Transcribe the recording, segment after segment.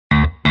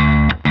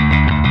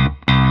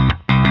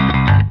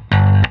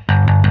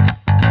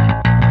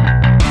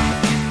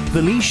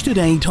The Laois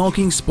Today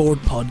Talking Sport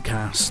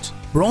podcast,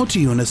 brought to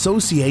you in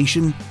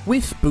association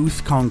with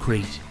Booth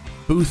Concrete.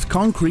 Booth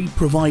Concrete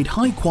provide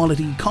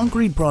high-quality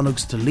concrete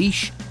products to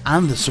Laois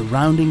and the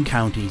surrounding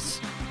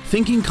counties.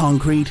 Thinking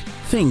concrete,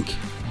 think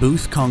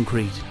Booth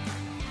Concrete.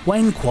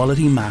 When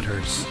quality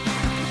matters.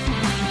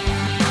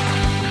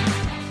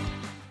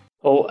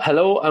 Oh,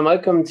 hello and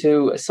welcome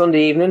to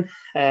Sunday evening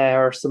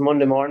or some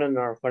Monday morning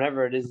or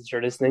whenever it is that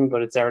you're listening,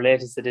 but it's our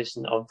latest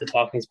edition of the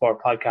Talking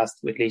Sport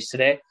podcast with Laois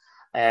Today.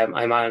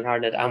 I'm Alan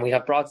Harnett and we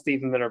have brought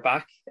Stephen Miller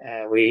back.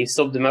 We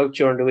subbed him out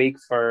during the week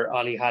for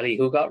Ollie Halley,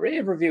 who got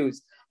rave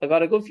reviews. I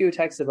got a good few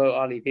texts about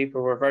Ollie.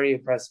 People were very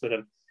impressed with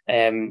him.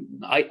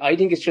 I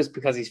think it's just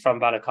because he's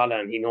from Ballacalla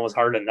and he knows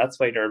hurling. That's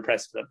why they're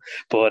impressed with him.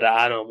 But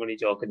I know, I'm only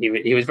joking.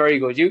 He was very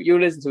good. You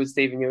listened to it,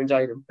 Stephen. You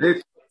enjoyed him.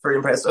 Very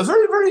impressed. I was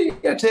very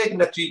taken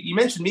that you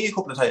mentioned me a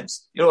couple of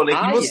times. You know,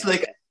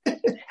 like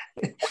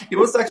you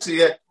must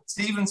actually.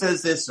 Stephen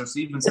says this or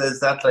Stephen says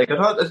that. Like I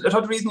thought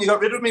the reason you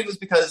got rid of me was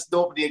because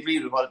nobody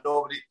agreed with what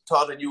nobody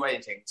thought I knew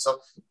anything. So,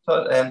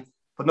 but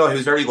no, he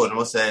was very good. I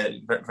must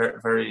say,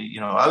 very. You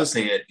know,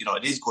 obviously, it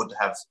is good to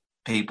have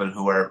people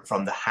who are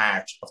from the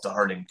heart of the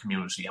hurling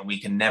community, and we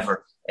can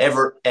never,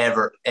 ever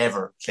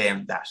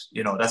claim that.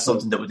 You know, that's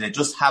something that they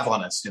just have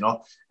on us. You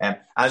know, and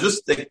I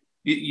just think.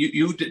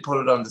 You did put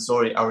it on the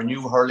story, our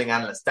new hurling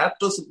analyst. That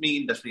doesn't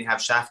mean that we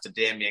have shafted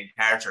Damien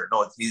Carter.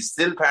 No, he's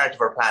still part of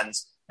our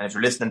plans. And if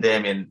you're listening,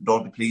 Damien,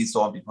 don't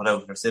be put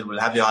out. We'll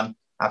have you on,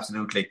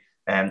 absolutely.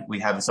 And we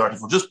have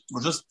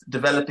we're just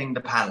developing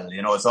the panel.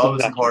 You know, it's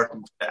always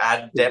important to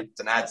add depth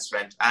and add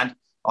strength. And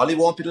Ollie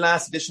won't be the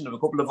last edition of a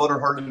couple of other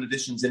hurling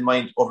editions in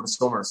mind over the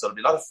summer. So there'll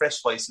be a lot of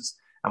fresh voices,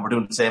 and we're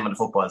doing the same on the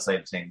football side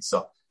of things.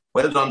 So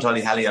well done to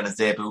Ollie Halley on his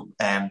debut.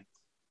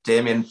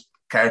 Damien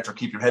Carter,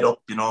 keep your head up,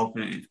 you know,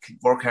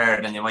 work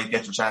hard and you might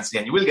get your chance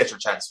again. You will get your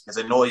chance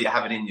because I know you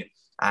have it in you.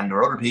 And there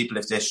are other people,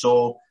 if they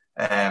show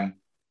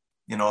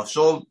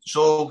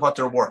what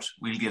they're worth,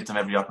 we'll give them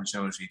every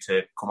opportunity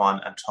to come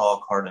on and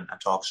talk hurling and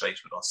talk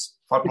shite with us.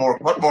 What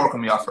more can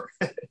we offer?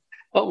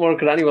 What more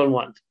could anyone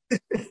want?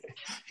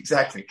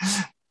 Exactly.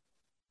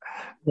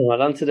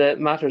 Well, on to the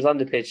matters on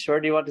the pitch. Where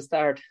do you want to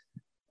start?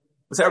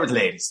 We'll start with the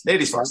ladies.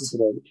 Ladies first.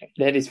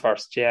 Ladies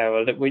first, yeah.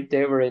 Well,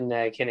 they were in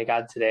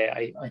Kinnegad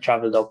today. I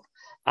travelled up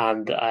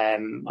and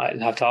I'll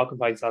have talking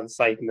points on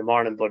site in the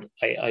morning, but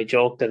I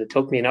joked that it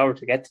took me an hour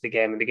to get to the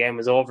game and the game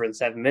was over in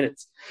 7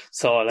 minutes.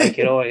 So, like,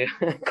 you know,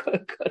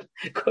 good.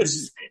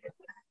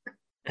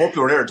 Hope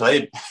you were there in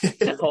time.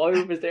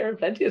 I was there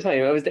plenty of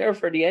time. I was there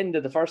for the end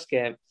of the first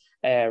game.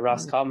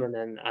 Roscommon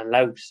and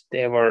Louth,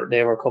 they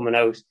were coming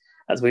out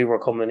as we were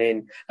coming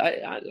in.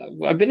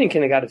 I've been in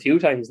Kinnegad a few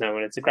times now,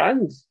 and it's a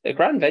grand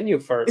venue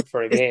for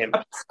a game.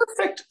 A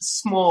perfect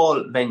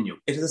small venue.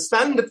 It is a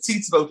stand that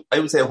seats about, I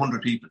would say,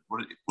 100 people.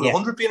 Would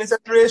 100 be an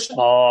exaggeration?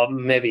 Oh,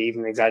 maybe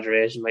even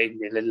exaggeration, might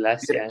be a little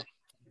less, yeah.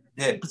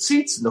 Yeah, but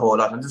seats in the whole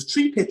lot, and there's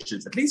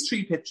at least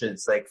three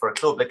pitches, like for a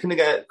club. Like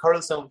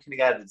Coralstown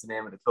Kinnegad is the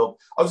name of the club.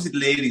 Obviously,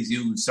 the ladies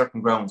use certain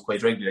grounds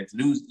quite regularly. Like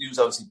they use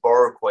obviously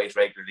Burr quite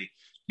regularly.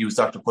 Use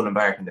Dr. Cullen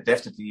Park, and they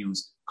definitely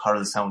use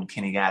Coralstown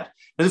Kinnegad.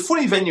 There's a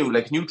funny venue,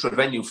 like neutral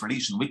venue for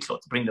Laois and Wicklow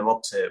to bring them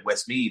up to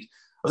Westmeath.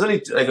 I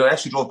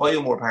actually drove by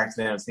O'Moore Park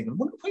today and I was thinking,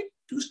 why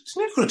does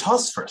not go to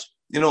toss for it?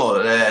 You know,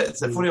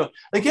 it's a funny one.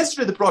 Like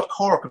yesterday they brought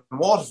Cork and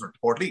Waterford to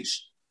Port Laois.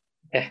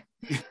 Yeah.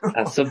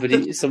 And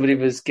somebody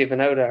was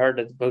giving out, I heard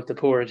about the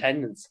poor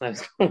attendance. And I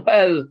was going,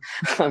 well,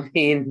 I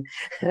mean,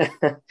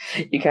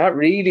 you can't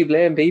really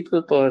blame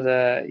people, but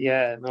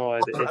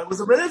it was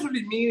a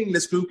relatively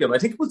meaningless group game. I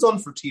think it was done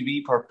for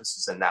TV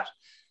purposes and that.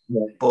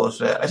 Yeah. But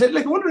I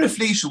wonder if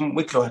Laois and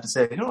Wicklow had to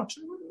say, you know,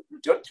 do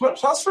you want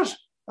to toss for it?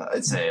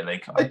 I'd say,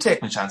 I'd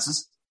take my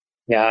chances.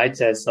 Yeah, I'd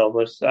say so.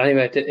 But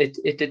anyway,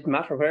 it didn't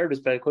matter where it was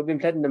played. It could have been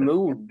played in the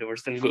moon. They were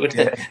still good.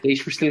 Yeah.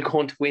 Laois were still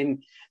going to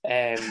win.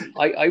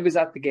 I was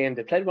at the game.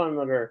 They played one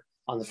another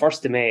on the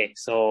 1st of May.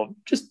 So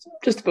just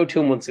about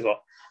 2 months ago.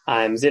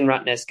 I was in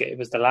Rathneska. It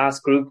was the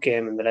last group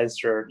game in the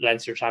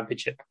Leinster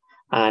Championship.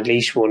 And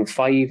Laois won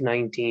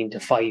 5-19 to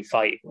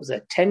 5-5. It was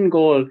a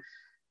 10-goal.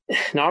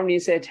 Normally you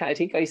say, I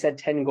think I said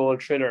 10-goal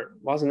thriller.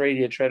 It wasn't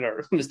really a thriller.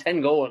 It was 10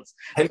 goals.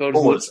 10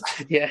 goals.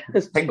 Yeah.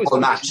 10-goal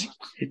match.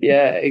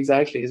 Yeah,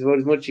 exactly. It's about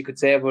as much you could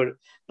say about it.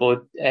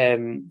 But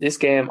this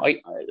game,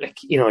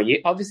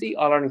 you obviously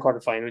All-Ireland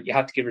quarter-final, you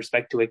have to give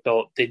respect to it,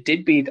 though. They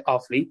did beat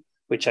Offaly,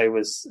 which I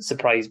was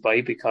surprised by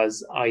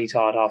because I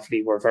thought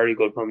Offaly were very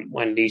good when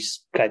Laois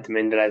played them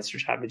in the Leinster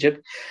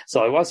Championship.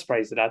 So I was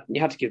surprised at that. You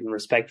have to give them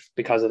respect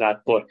because of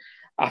that. But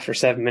after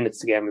 7 minutes,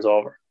 the game was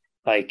over.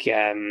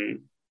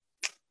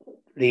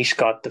 Laois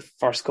got the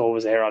first goal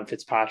was Aaron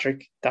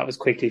Fitzpatrick. That was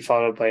quickly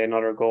followed by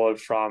another goal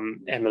from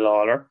Emma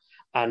Lawler.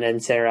 And then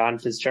Sarah Ann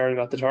Fitzgerald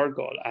got the third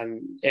goal.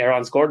 And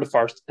Aaron scored the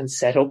first and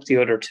set up the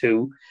other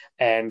two.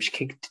 She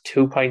kicked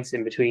 2 points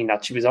in between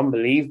that. She was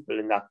unbelievable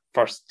in that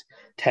first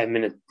 10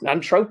 minutes.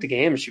 And throughout the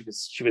game, she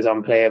was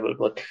unplayable.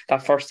 But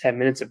that first 10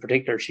 minutes in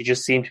particular, she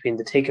just seemed to be in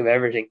the thick of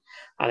everything.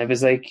 And it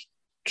was like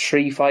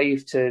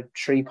 3-5 to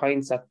 3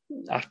 points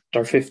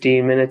after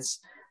 15 minutes.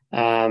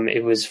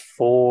 It was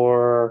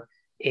 4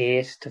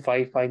 8 to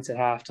 5 points at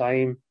half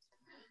time.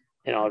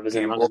 You know, it was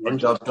a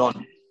job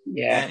done.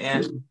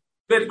 Yeah.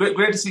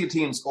 Great to see a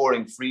team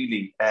scoring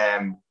freely.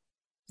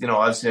 You know,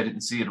 obviously I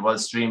didn't see it. It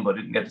was streamed, but I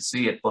didn't get to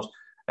see it. But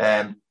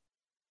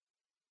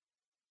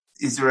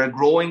is there a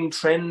growing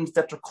trend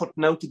that they're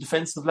cutting out the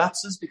defensive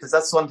lapses? Because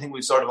that's one thing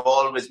we've sort of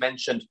always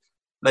mentioned.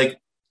 Like,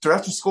 they're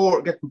after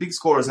getting big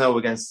scores now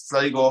against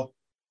Sligo,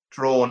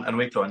 Tyrone and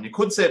Wicklow. And you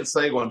could say that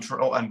Sligo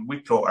and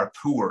Wicklow are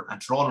poor, and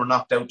Tyrone were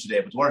knocked out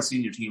today, but they were a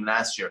senior team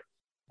last year.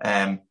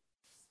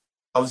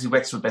 Obviously,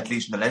 Wexford bet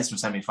Laois in the Leinster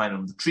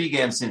semi-final. The 3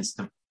 games since,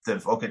 the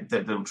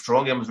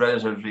Tyrone game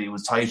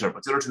was tighter,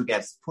 but the other 2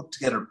 games put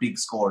together big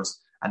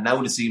scores, and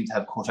now they seem to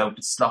have cut out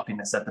the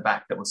sloppiness at the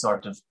back that was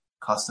sort of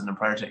costing them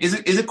prior to. Is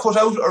it cut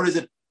out, or is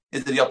it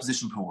the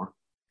opposition poor?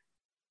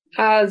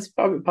 It's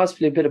probably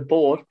possibly a bit of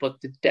both, but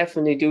they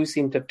definitely do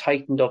seem to have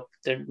tightened up.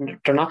 They're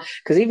not,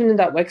 because even in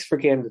that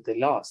Wexford game that they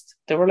lost,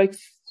 they were like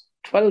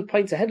 12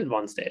 points ahead at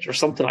one stage or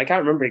something. I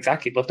can't remember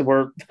exactly, but they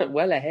were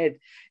well ahead.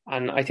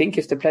 And I think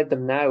if they played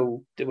them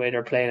now the way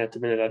they're playing at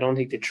the minute, I don't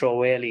think they'd throw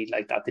away a lead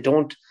like that.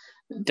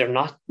 They're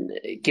not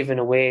giving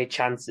away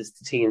chances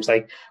to teams.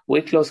 Like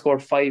Wicklow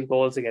scored 5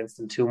 goals against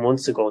them 2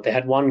 months ago. They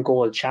had 1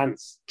 goal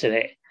chance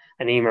today,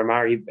 and Emer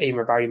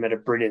Barry made a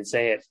brilliant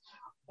save.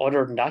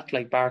 Other than that,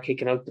 like bar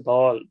kicking out the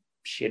ball,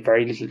 she had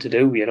very little to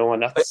do, you know,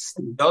 and that's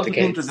I also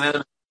think there's an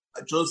element,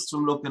 just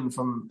from looking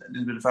from a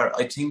little bit far,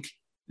 I think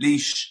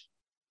Laois,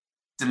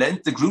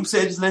 the group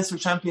stages of the Leinster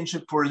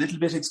Championship were a little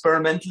bit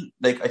experimental.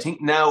 Like, I think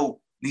now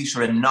Laois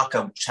are in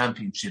knockout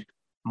championship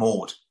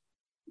mode.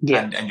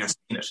 Yeah. And you're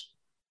seeing it.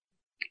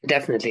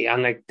 Definitely.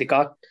 And like they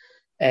got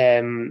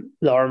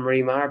Laura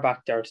Marie Marr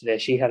back there today.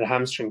 She had a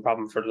hamstring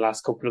problem for the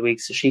last couple of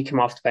weeks, so she came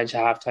off the bench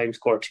at half time,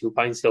 scored 2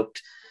 points,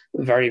 looked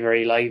very,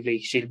 very lively.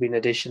 She'll be an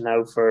addition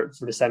now for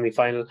the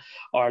semi-final.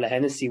 Orla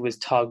Hennessy was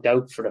togged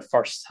out for the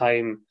first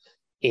time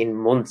in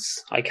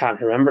months. I can't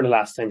remember the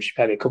last time she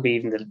played. It could be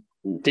even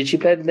did she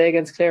play today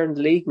against Clare in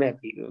the league,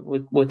 maybe?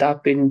 Would that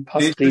have been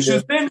possibly... She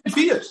was playing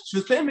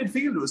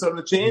midfield. It was sort of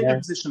a change of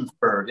position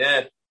for her,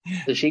 yeah.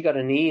 So she got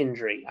a knee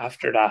injury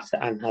after that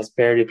and has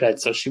barely played.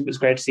 So it was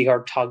great to see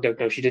her togged out.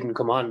 Now, she didn't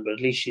come on, but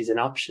at least she's an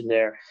option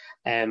there.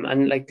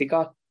 And like they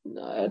got,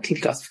 I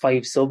think,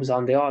 5 subs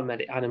on. They all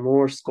met it. Anna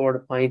Moore scored a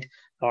point.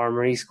 Laura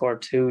Marie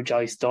scored 2.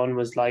 Joyce Dunn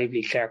was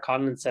lively. Claire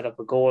Conlon set up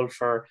a goal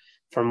for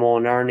Mo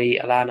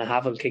Nerney. Alana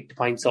Havel kicked a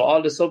point. So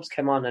all the subs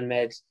came on and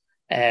made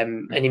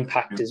an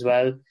impact as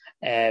well.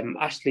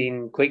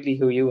 Aisling Quigley,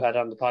 who you had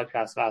on the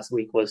podcast last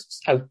week,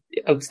 was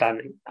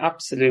outstanding,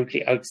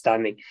 absolutely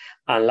outstanding.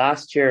 And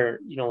last year,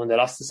 you know, when they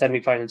lost the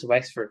semi-final to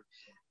Wexford,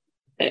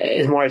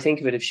 the more I think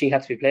of it, if she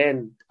had to be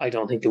playing, I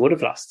don't think they would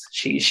have lost.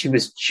 She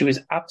was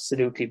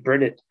absolutely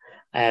brilliant.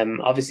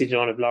 Obviously they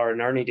don't have Laura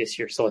Nerney this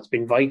year, so it's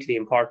been vitally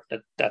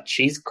important that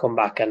she's come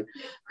back and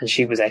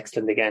she was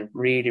excellent again.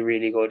 Really,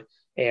 really good.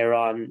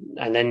 Aaron,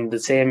 and then the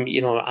same,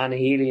 you know, Anna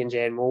Healy and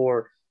Jane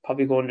Moore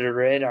probably go under the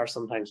radar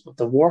sometimes, but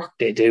the work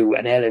they do,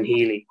 and Ellen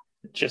Healy,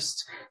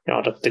 just, you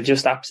know, they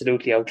just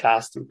absolutely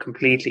outclassed them,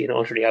 completely and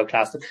utterly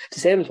outclassed them. The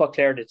same as what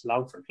Clare did to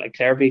Longford. Like,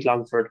 Clare beat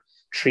Longford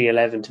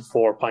 3-11 to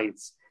 4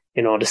 points.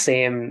 You know, the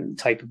same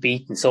type of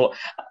beating. So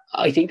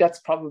I think that's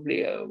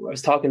probably, I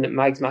was talking that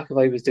Mags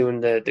McAvoy was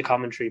doing the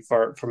commentary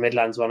for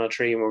Midlands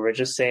 103, and we were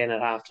just saying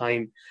at half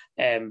time,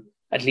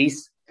 at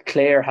least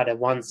Clare had a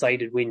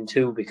one-sided win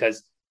too,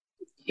 because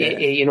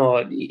you know,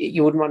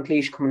 you wouldn't want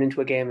Laois coming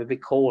into a game a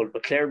bit cold,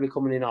 but Clare will be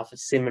coming in off a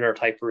similar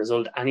type of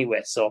result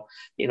anyway. So,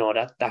 you know,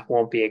 that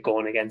won't be a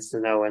going against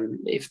them now. And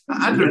if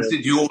it's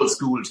the old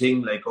school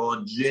thing, like,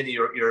 oh, Jenny,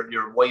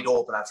 you're wide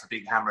open after a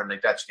big hammer, and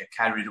like that, you get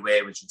carried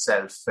away with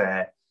yourself.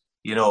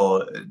 You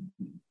know,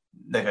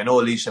 like, I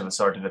know Laois have a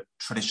sort of a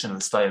traditional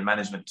style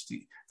management.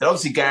 They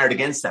obviously guard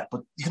against that,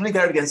 but you can only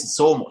guard against it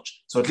so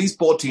much. So at least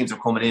both teams are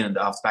coming in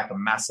off the back of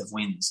massive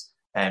wins.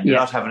 You're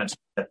not having to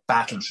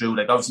battle through.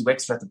 Like, obviously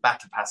Wexford had to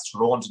battle past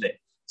Tyrone today,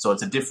 so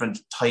it's a different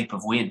type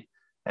of win.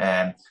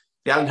 The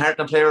Alan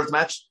Hartnell player of the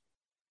match?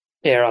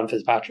 Aaron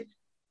Fitzpatrick.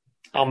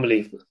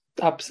 Unbelievable.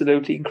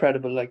 Absolutely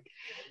incredible. Like,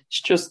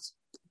 it's just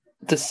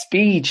the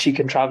speed she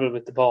can travel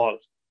with the ball.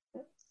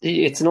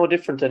 It's no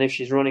different than if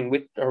she's running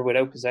with or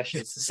without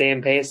possession. It's the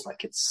same pace.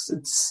 Like, it's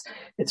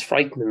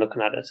frightening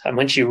looking at it. And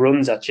when she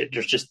runs at you,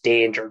 there's just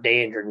danger,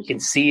 and you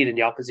can see it in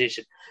the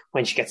opposition.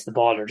 When she gets the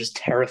ball, they're just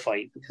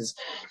terrified because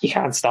you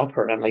can't stop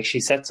her. And like, she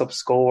sets up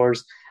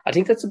scores. I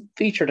think that's a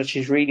feature that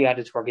she's really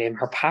added to her game.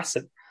 Her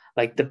passing,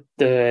 like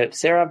the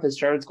Sarah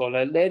Fitzgerald's goal.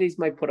 Ladies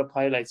might put up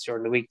highlights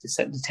during the week.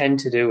 They tend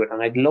to do it,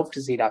 and I'd love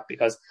to see that,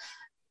 because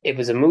it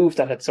was a move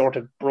that had sort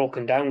of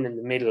broken down in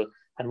the middle.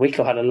 And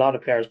Wicklow had a lot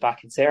of players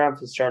back, and Sarah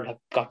Fitzgerald had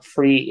got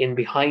free in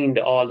behind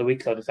all the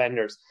Wicklow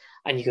defenders.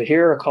 And you could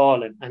hear her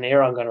calling, and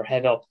Aaron got her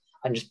head up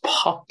and just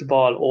popped the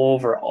ball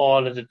over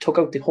all of it, took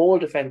out the whole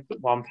defence with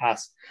one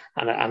pass,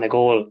 and a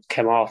goal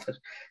came off it.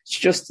 It's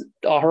just,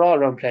 her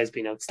all-round play has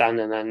been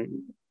outstanding,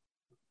 and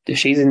if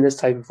she's in this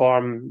type of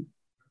form,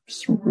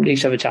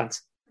 Laois have a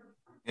chance.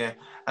 Yeah.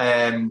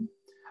 And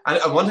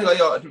one thing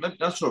I'm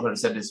not sure when I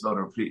said this about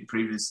her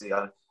previously,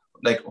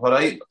 what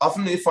I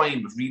often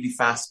find with really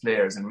fast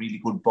players and really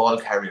good ball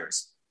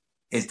carriers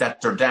is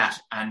that they're that,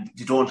 and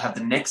they don't have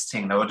the next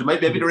thing. Now,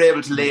 maybe they're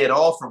able to lay it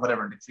off or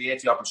whatever and to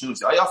create the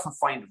opportunity. I often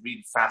find with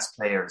really fast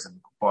players and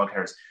ball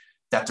carriers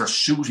that their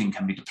shooting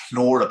can be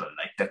deplorable.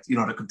 Like that,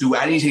 they could do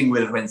anything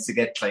with it once they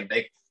get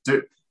they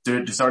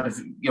sort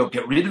of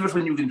get rid of it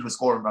when you get into a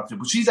scoring opportunity.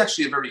 But she's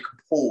actually a very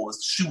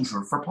composed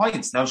shooter for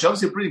points. Now, she's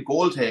obviously a brilliant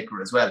goal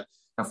taker as well.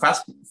 Now,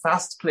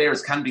 fast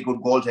players can be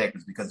good goal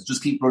takers because they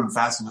just keep running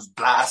fast and just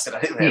blast it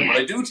anyway. But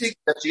I do think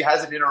that she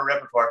has it in her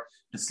repertoire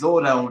to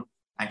slow down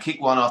and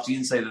kick one off the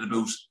inside of the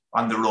boot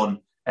on the run.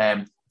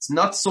 It's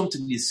not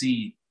something you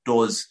see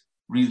those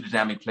real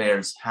dynamic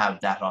players have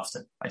that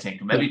often, I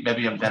think. Maybe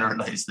I'm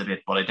generalising a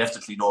bit, but I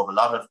definitely know of a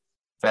lot of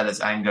fellas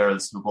and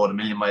girls who go at a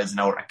million miles an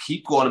hour and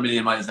keep going a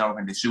million miles an hour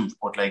when they shoot,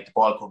 but the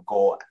ball could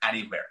go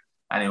anywhere.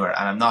 And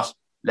I'm not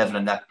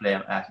levelling that play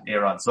at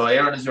Aaron. So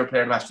Aaron is your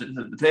player to match.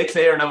 The play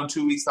Clare now in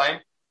 2 weeks'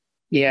 time.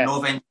 Yeah. No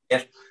venue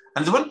yet.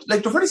 And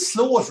they're very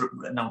slow at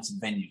announcing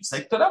venues.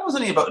 That was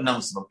only about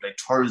announcing about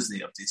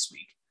Thursday of this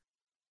week.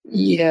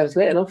 Yeah, it was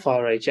late enough,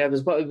 all right. Yeah, it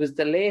was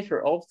the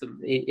later of them.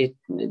 The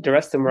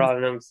rest of them were all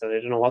announced, and I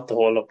don't know what the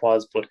hold up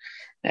was, but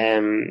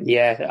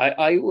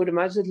I would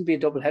imagine it'll be a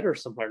double header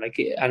somewhere.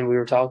 And we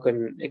were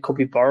talking, it could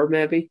be Burr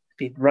maybe,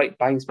 be right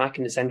bang smack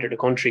in the centre of the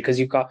country, because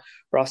you've got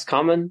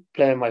Roscommon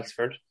playing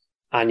Wexford,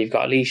 and you've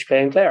got Laois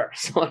playing Clare.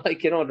 So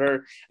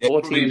they're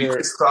both teams are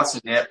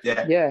crisscrossing.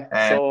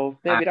 Yeah. So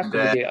maybe that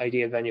could be the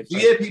ideal venue.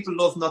 GAA people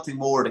love nothing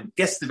more than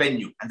guess the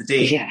venue and the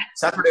day. Yeah.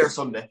 Saturday or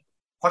Sunday.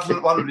 What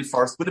will be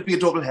first? Would it be a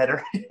double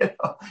header?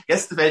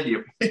 Guess the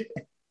venue.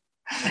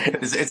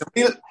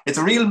 It's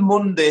a real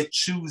Monday,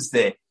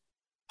 Tuesday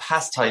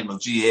pastime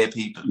of GAA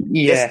people.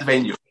 Yeah. Guess the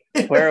venue.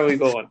 Where are we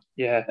going?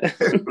 Yeah.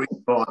 Where are we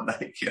going?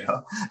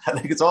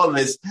 It's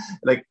always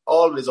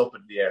up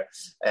in the air.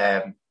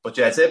 But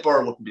yeah, I'd say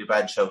Burr wouldn't be a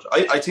bad shout.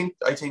 I think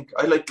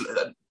I like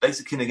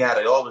Kinnegad.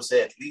 I always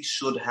say at least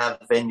should have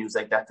venues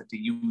like that they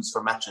use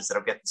for matches that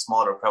are getting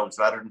smaller crowds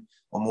rather than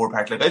O'Moore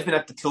Park. I've been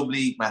at the Club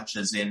League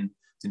matches in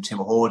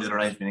Timahoe the other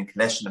night, I've been in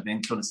Collection, I've been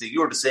in Clonasea.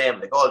 You're the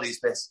same, all these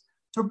places.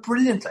 They're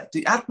brilliant.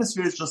 The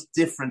atmosphere is just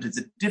different. It's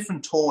a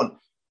different tone.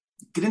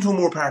 Get into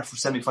O'Moore Park for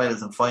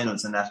semi-finals and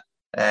finals and that.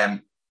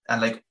 And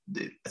as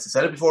I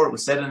said it before, it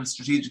was said in a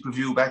strategic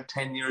review back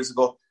 10 years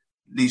ago,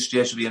 Laois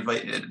GAA should be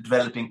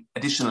developing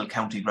additional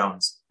county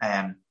grounds,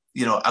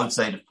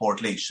 outside of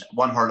Port Laois.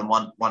 One hurling,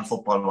 one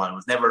football one.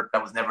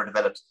 That was never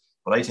developed.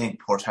 But I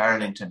think Port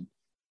Harlington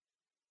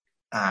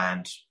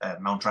and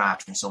Mount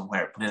Rafton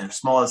somewhere, put in a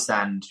small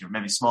stand,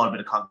 maybe a small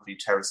bit of concrete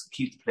terrace,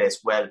 keep the place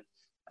well,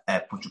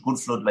 put your good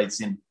floodlights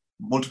in,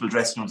 multiple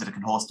dressing rooms that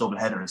can host double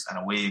headers, and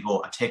away you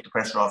go, and take the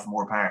pressure off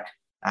Moore Park.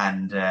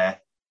 And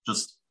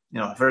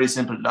very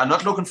simple. I'm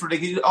not looking for,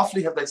 you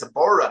awfully have a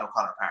Burr and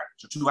O'Connor Park,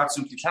 which are two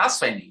absolutely class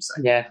venues.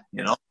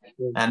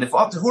 And if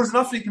Hoors and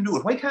Offaly can do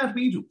it, why can't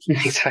we do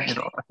it?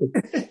 Exactly.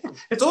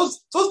 If those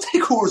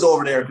big Hoors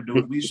over there can do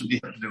it, we should be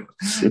able to do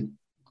it.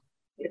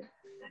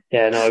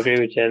 Yeah, no, I agree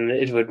with you. And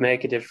it would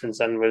make a difference.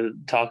 And we'll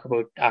talk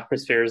about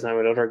atmospheres now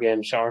in other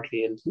games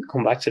shortly and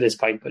come back to this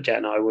point. But yeah,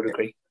 no, I would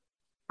agree.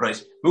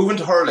 Right. Moving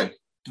to hurling.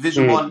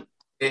 Division 1.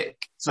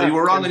 So you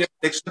were wrong in your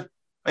prediction.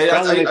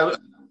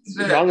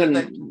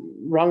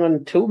 Wrong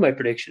on two of my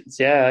predictions.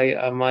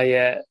 Yeah,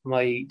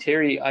 my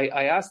theory,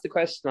 I asked the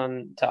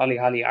question to Ollie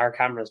Holly, are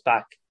cameras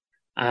back?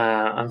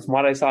 And from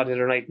what I saw the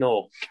other night,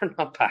 no, they're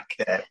not back.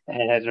 Yeah.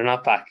 They're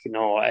not back.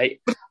 No, I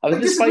was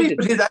disappointed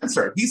with his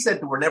answer. He said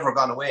they were never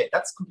gone away.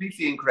 That's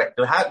completely incorrect.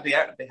 They have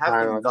been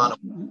gone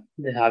away.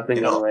 They have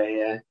been gone away.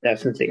 Yeah,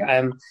 definitely.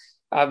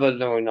 I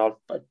will not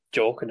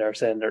joking there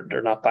saying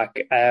they're not back.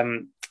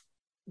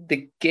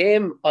 The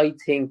game, I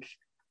think,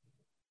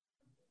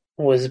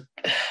 was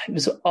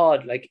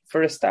odd.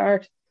 For a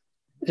start,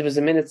 there was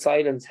a minute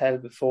silence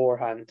held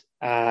beforehand.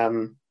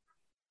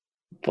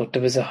 But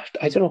there was a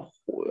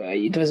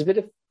bit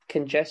of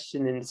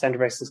congestion in the centre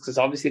backs because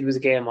obviously there was a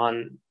game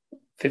on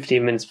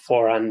 15 minutes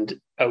beforehand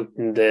out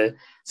in the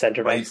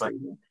centre backs.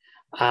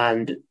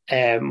 And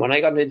when I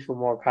got into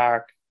Moore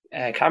Park,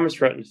 cameras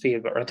were out in the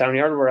field, but Down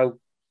Yard were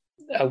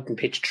out in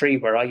pitch 3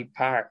 where I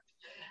parked.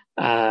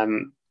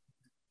 And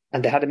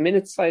they had a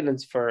minute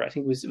silence for, I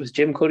think it was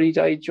Jim Cuddy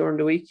died during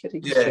the week. I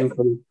think it was Jim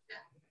Cuddy.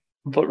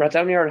 But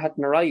Rathdowney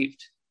hadn't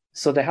arrived.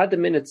 So they had the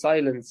minute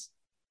silence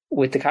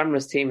with the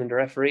cameras team and the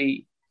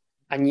referee,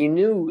 and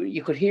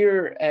you could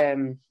hear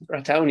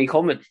Rathdowney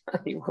coming.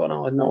 And you were going,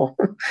 oh no,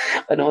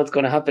 I know what's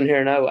going to happen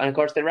here now. And of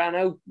course they ran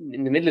out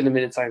in the middle of the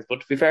minute silence,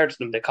 but to be fair to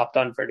them, they copped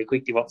on fairly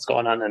quickly what was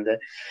going on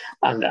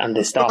and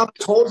they stopped.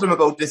 I told them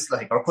about this,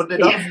 or could they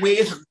not have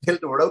waited until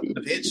they were out in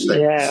the pitch?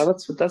 Yeah,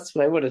 that's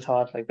what I would have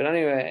thought. But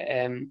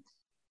anyway,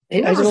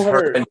 I don't know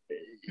whether.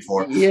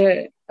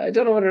 Yeah, I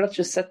don't know whether that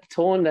just set the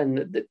tone. Then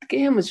the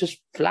game was just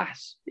flat,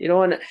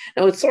 and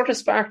now it sort of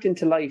sparked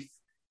into life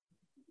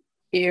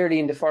early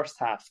in the first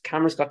half.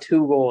 Cameras got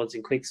 2 goals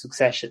in quick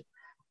succession.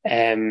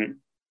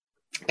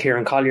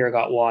 Kieran Collier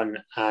got one,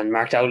 and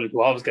Mark Dowling,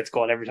 who always gets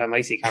goal every time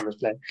I see Cameras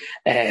play.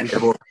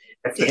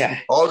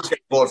 Always get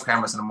goal for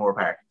Cameras in Moore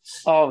Park.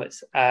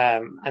 Always.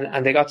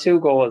 And they got 2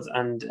 goals,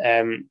 and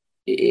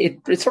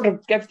it sort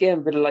of gave the game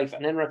a bit of life.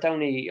 And then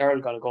Rathdowney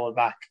Earl got a goal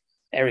back.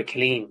 Eric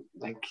Killeen,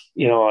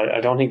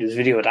 I don't think there's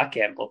video of that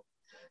game, but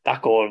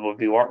that goal would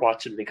be worth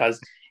watching because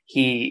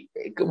he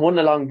won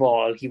a long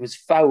ball, he was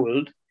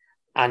fouled,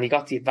 and he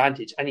got the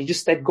advantage, and he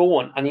just stayed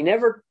going, and he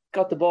never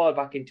got the ball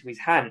back into his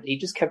hand. He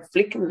just kept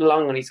flicking it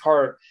along on his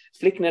hurl,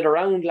 flicking it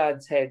around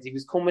lads' heads. He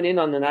was coming in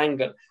on an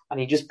angle, and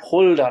he just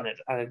pulled on it,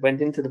 and it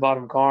went into the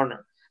bottom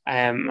corner.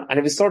 And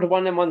it was sort of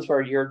one of them ones where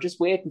you're just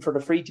waiting for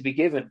the free to be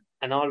given,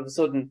 and all of a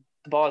sudden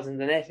the ball's in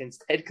the net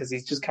instead because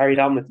he's just carried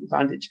on with the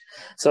advantage.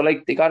 So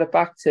they got it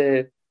back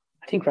to,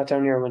 I think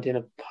Rathdowney went in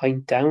a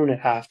point down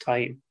at half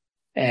time.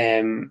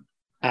 And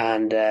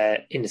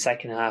in the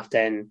second half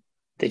then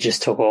they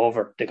just took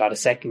over. They got a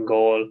second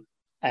goal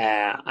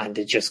and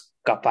they just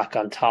got back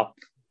on top.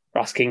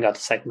 Ross King got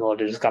the second goal,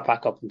 they just got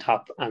back up on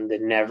top, and they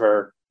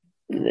never,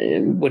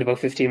 with about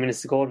 15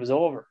 minutes to go, it was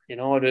over,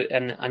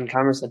 and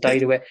Cameras had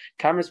died away.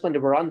 Cameras, when they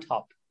were on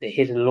top, they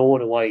hit a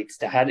load of wides.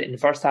 They had, in the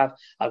first half,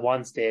 at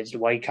one stage, the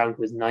wide count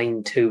was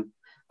 9-2.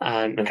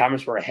 And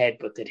Cameras were ahead,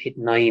 but they'd hit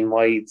 9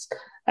 wides.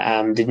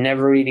 They'd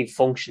never really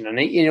functioned. And,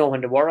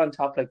 when they were on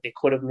top, they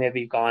could have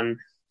maybe gone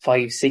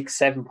 5, 6,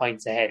 7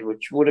 points ahead,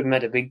 which would have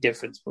made a big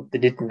difference, but they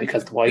didn't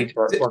because the wides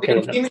were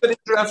killing them. He got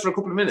injured after a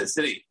couple of minutes,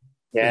 did he?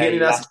 Yeah, he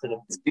lasted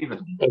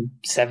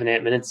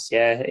 7-8 minutes.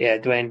 Yeah.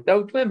 Dwayne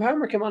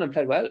Palmer came on and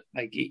played well.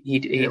 He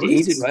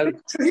did well.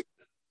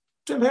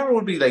 Dwayne Palmer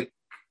would be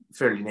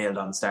fairly nailed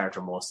on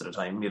starter most of the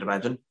time, you'd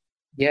imagine.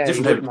 Yeah,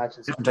 different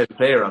type of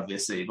player,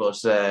 obviously,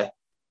 but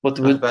what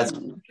was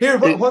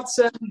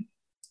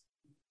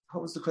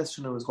the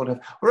question I was going to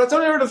have? We're at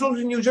the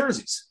floating new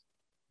jerseys.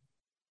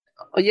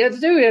 Oh yeah, they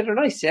do. Yeah, they're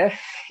nice. Yeah.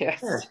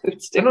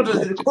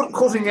 The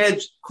cutting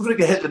edge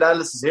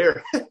analysis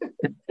here.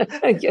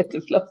 I get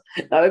the fluff.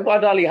 Now I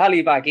want Ollie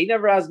Holly back. He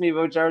never asked me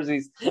about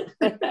jerseys.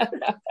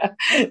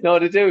 No,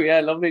 they do. Yeah,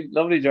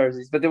 lovely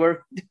jerseys. But they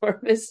were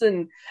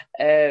missing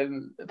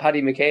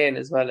Paddy McCain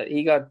as well.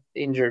 He got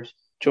injured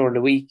during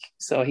the week,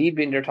 so he'd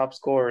been their top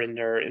scorer in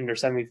their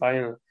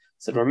semi-final.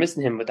 So they were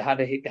missing him, but they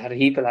had a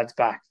heap of lads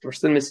back. They were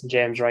still missing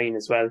James Ryan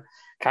as well.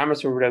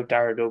 Cameras were without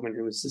Dara Duggan,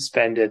 who was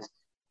suspended.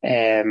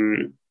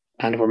 And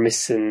we're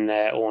missing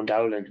Owen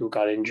Dowling, who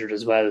got injured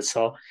as well.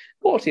 So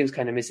both teams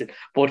kind of missing.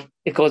 But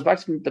it goes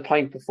back to the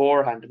point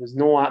beforehand. There was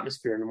no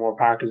atmosphere in the Moore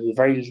Park.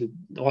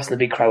 There wasn't a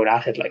big crowd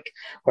at it.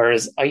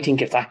 Whereas I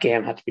think if that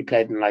game had to be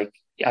played in,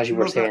 as you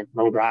were saying,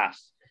 Mount Rat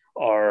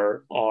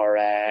or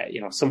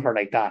somewhere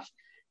like that,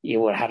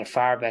 you would have had a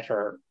far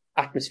better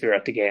atmosphere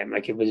at the game.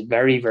 It was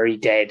very, very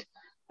dead.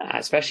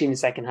 Especially in the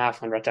second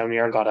half when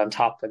Rathdowney Earl got on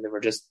top and they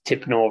were just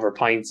tipping over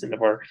points and they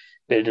were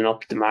building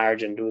up the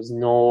margin. There was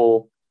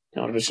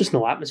there was just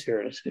no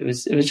atmosphere. It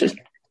was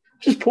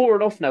just poor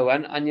enough now.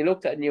 And you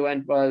looked at it and you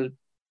went, well,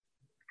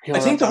 I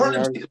think the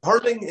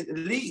hurling,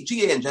 league,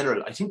 GA in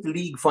general, I think the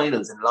league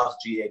finals in a lot of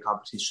GA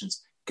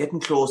competitions,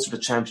 getting close to the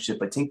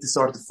championship, I think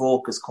the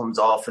focus comes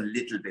off a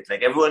little bit.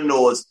 Everyone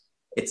knows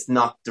it's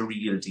not the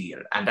real deal.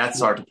 And that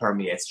sort of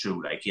permeates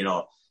through.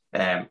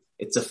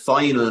 It's a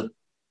final,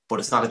 but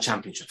it's not a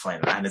championship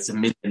final, and it's a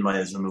million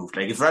miles removed.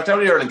 If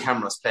Rathdowney Earl and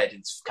Cameras played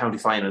in county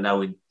final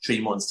now in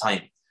 3 months'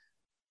 time,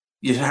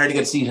 you'd hardly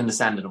get a seat in the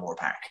stand in the Moore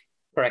Park.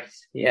 Correct.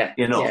 Yeah.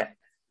 Yeah.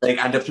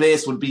 And the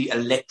place would be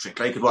electric,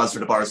 like it was for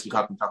the Boris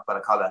Kilcotton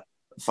Balacalla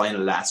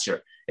final last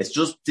year. It's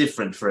just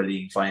different for a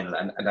league final,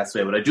 and that's the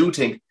way. But I do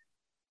think,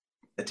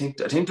 I think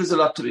there's a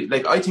lot to be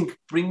I think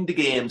bring the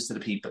games to the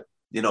people.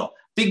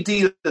 Big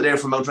deal there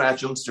for Mount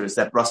Rat youngsters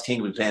that Ross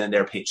King will be playing in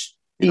their pitch.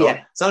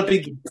 It's not a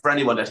big deal for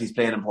anyone that he's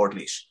playing in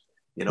Portlaoise.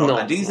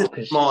 And these are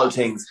small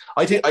things.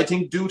 I've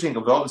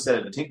always said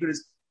it, I think there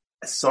is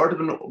a sort of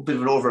a bit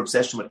of an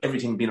over-obsession with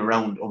everything being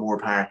around O'Moore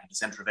Park and the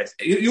Centre of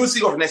Excellence. You will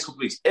see over the next couple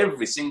of weeks,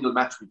 every single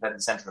match we've had in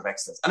the Centre of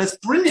Excellence. And it's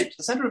brilliant.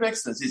 The Centre of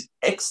Excellence is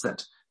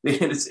excellent.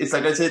 It's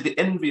like I said, the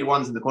envy of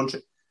ones in the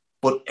country.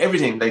 But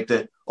everything,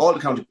 all the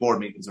county board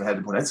meetings are held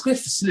in Portland. It's a great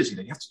facility.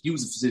 You have to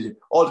use the facility.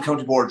 All the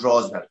county board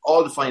draws are had.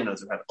 All the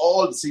finals are had.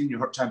 All the senior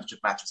championship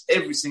matches.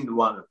 Every single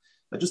one of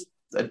them.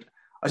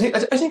 I think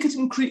it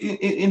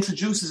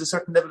introduces a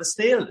certain level of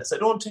staleness. I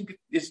don't think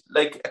it's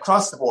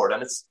across the board,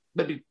 and it's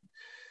maybe,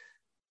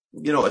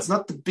 it's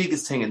not the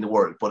biggest thing in the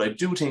world, but I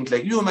do think,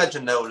 you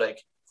imagine now,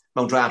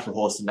 Mount Rat were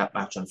hosting that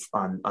match on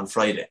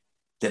Friday.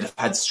 They'd have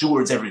had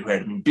stewards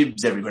everywhere,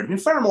 bibs everywhere. There'd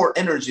be far more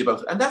energy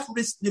about it, and that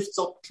lifts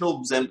up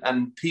clubs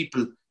and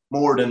people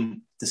more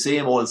than the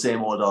same old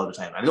all the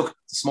time. And look,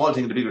 it's a small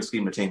thing in the bigger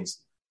scheme of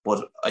things,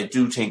 but I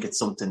do think it's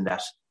something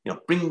that,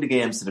 bring the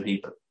games to the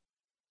people.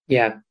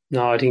 Yeah.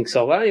 No, I think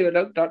so. Well, anyway,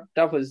 look,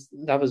 that was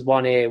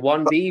 1A.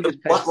 1B was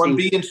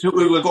 1B and 2.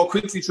 We will go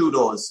quickly through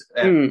those.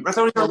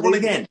 Rathdowney won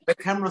again.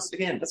 Cameras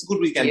again. That's a good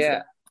weekend.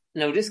 Yeah.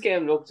 Now, this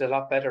game looked a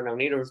lot better. Now,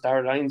 neither of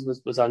Darragh Lyons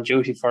was on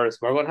duty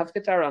first. We're going to have to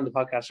get Darragh on the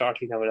podcast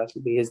shortly now. That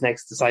will be his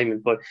next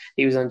assignment, but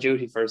he was on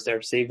duty first there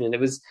this evening. It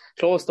was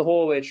close the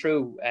whole way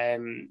through.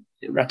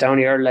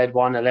 Rathdowney Earl led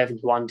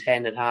 1-11 to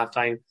 1-10 at half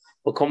time.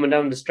 But coming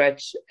down the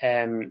stretch,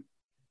 Camross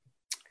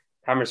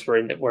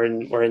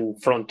were in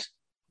front,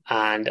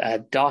 and a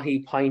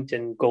Daithí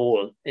Poynton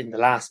goal in the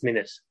last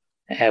minute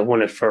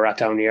won it for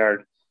Rathdowney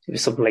Earl. It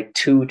was something like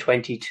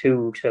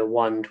 222 to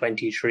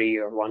 123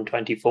 or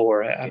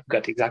 124. I've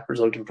got the exact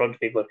result in front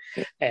of me, but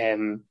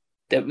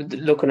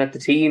looking at the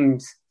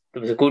teams,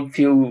 there was a good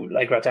few.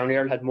 Like Rathdowney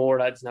Earl had more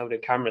lads now than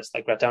Camross.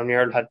 Like Rathdowney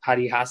Earl had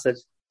Paddy Hassett.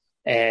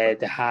 They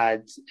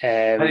had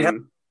Paddy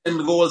Hassett in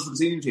the goals for the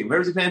senior team. Where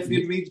was he playing for the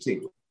intermediate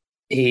team?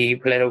 He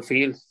played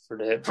outfield for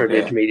the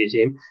intermediate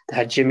team. They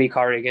had Jimmy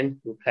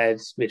Corrigan, who played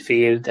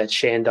midfield. They had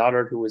Shane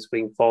Dollard, who was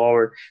wing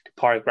forward.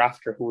 Pádraig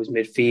Rafter, who was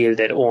midfield.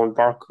 They had Owen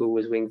Burke, who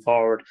was wing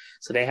forward.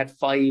 So they had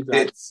 5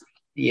 lads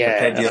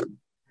playing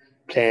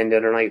the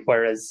other night,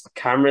 whereas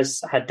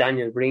Camross had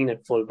Daniel Breen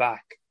at full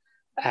back.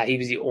 He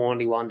was the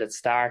only one that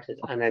started.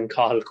 And then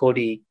Cathal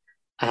Cuddy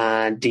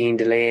and Dean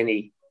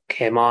Delaney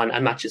came on.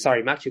 And Matthew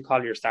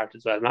Collier started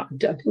as well. I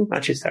think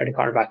Matthew started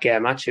cornerback. Yeah,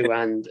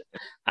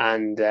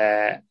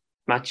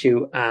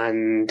 Matthew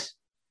and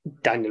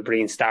Daniel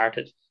Breen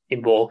started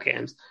in both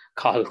games.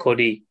 Cathal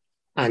Cuddy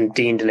and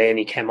Dean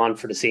Delaney came on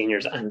for the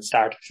seniors and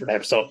started for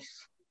them. So,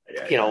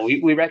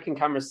 we reckon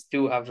Camross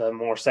do have a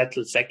more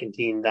settled second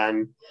team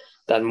than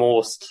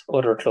most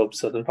other clubs.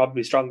 So they'll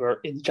probably be stronger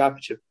in the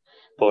championship.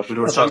 But we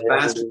were strong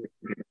last in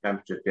the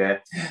championship, yeah.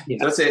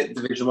 So let's say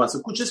Division 1.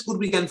 So just good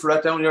weekend for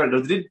Rathdowney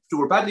Earl. They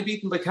were badly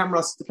beaten by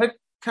Camross. They played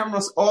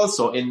Camross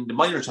also in the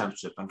minor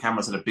championship, and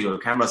Camross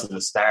had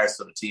a stars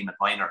for the team at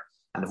minor.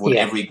 And they've won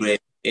every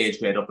age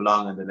grade up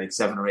along, and they're like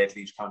 7 or 8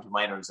 Laois County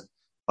minors, and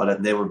all that.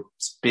 And they were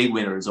big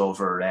winners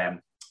over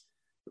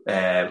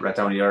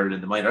Rathdowney Earl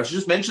in the minor. I should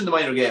just mention the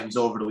minor games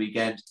over the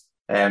weekend.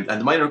 And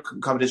the minor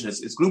competition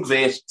is group of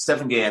 8,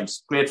 7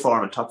 games, great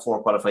form, and top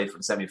 4 qualified for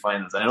the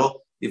semi-finals. And I know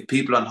if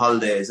people on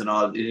holidays and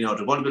all, they're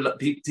going to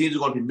be teams are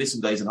going to be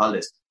missing guys on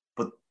holidays,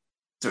 but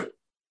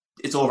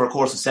it's over a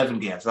course of 7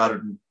 games rather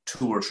than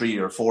 2 or 3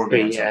 or 4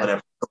 games or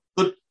whatever.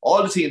 But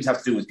all the teams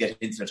have to do is get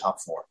into the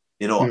top 4.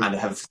 And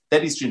have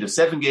steady stream of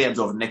 7 games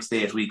over the next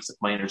 8 weeks at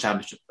minor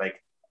championship,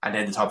 and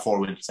then the top 4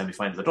 win to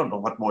semi-finals. I don't know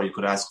what more you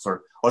could ask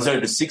for. Or sorry,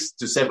 there's 6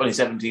 to 7, only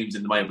 7 teams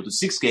in the minor, but there's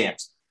 6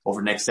 games over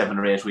the next 7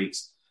 or 8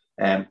 weeks.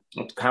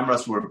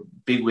 Camross were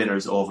big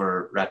winners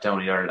over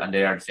Rathdowney Earl, and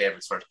they are the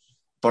favourites for it.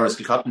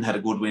 Borris-Kilcotton had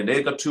a good win.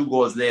 They got 2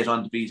 goals late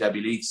on to beat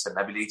Abbey Leaks, and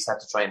Abbey Leaks had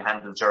to try and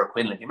handle Gerard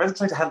Quinlan. You imagine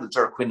trying to handle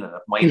Gerard Quinlan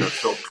at minor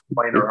club,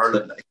 minor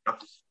hurling,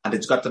 and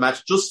it's got the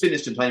match just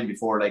finished in time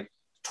before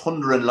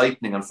thunder and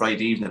lightning on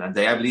Friday evening, and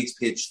the Abbey Leaks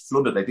pitch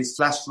flooded, this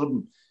flash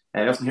flooding.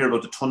 You often hear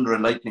about the thunder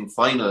and lightning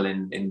final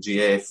in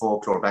GA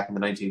folklore back in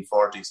the 1940s.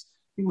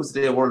 I think it was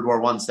the day World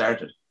War I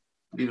started.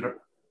 Believe it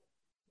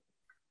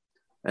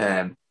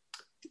or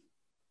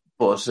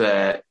but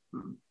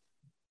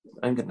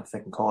I'm getting a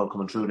second call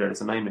coming through there.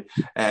 It's annoying me.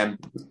 But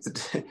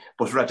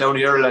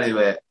Rathdowney Earl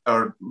anyway,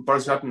 or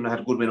Borris-Kilcotton had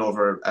a good win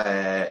over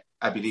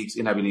Abbey Leaks,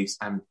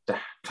 and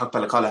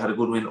Clough-Ballacolla had a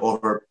good win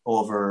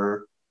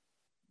over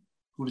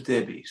who did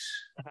they beat?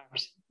 The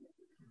Harps.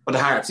 Oh, the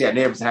Harps,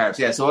 neighbours the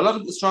Harps, So a lot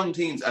of the strong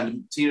teams, and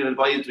the team that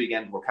invited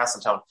weekend were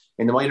Castletown.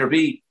 In the minor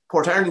B,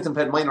 Port Arlington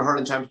played minor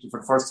hurling championship for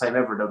the first time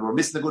ever. They were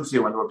missing a good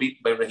few, and they were beaten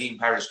by Raheen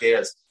Parish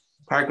Gales.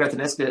 Park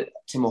Rathneska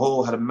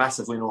Timahoe had a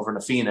massive win over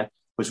Nafina,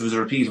 which was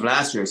a repeat of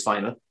last year's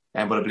final.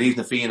 But I believe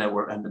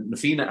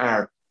Nafina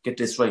are, get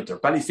this right, they're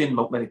Ballyfin,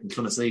 Mountmelic and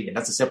Clonaslee, and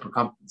that's a separate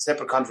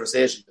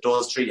conversation. But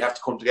those 3 have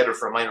to come together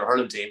for a minor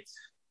hurling team.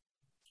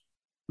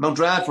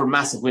 Mountrad were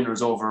massive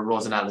winners over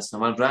Rosenallis. Now,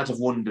 Mountrad have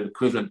won the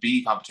equivalent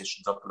B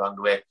competitions up along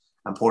the way,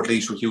 and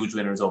Portlaoise were huge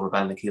winners over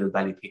Ballynakill,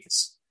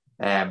 Ballypickets.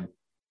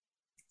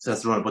 So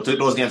that's the run. But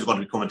those games are going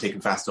to be coming thick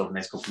and fast over the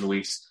next couple of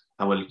weeks,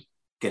 and we'll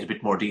get a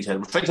bit more detail.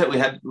 We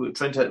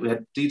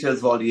had details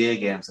of all the A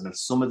games, and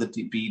there's some of the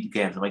B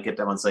games. I might get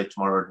them on site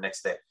tomorrow or the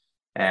next day.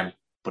 But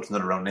it's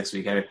not around next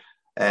week anyway.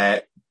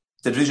 The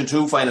Division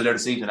 2 final there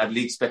this evening, Abbey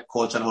Leaks spec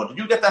Coach and Hunt. Did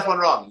you get that one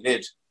wrong? You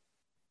did.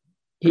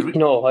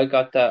 No, I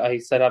got that. I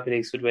said Abbey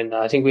Leaks would win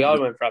that. I think we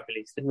all went for Abbey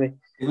Leaks, didn't we? I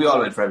think we all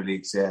went for Abbey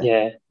Leaks, yeah.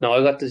 Yeah. No,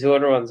 I got the 2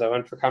 other ones. I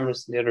went for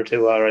Camross and the other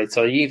 2, all right.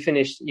 So you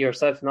finished,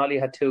 yourself and Ollie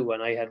had 2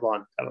 and I had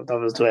 1. That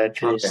was the way I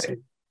finished.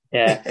 Okay.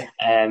 Yeah.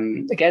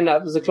 Again,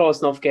 that was a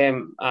close enough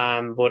game.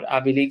 But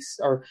Abbey Leaks,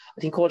 or I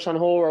think Coach and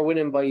Ho are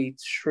winning by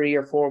 3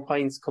 or 4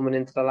 points coming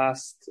into the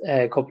last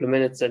couple of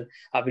minutes, and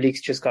Abbey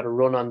Leaks just got a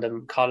run on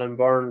them. Colin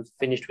Byrne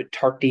finished with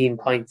 13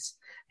 points,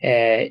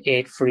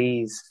 8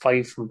 frees,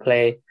 5 from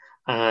play.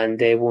 And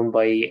they won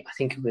by, I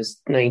think it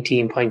was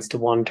 19 points to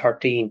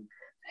 113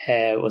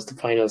 was the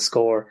final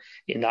score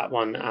in that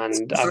one.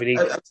 And I believe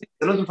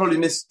they'll probably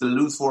miss the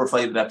lose 4 or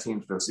 5 of that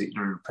team for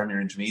their Premier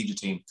Intermediate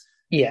team.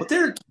 Yeah, but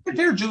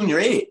they're Junior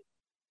A.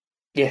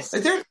 Yes,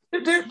 they're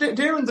in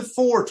the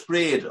 4th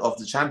grade of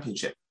the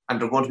championship, and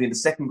they're going to be in the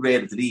 2nd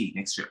grade of the league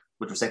next year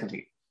with their second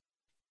team.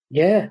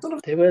 Yeah,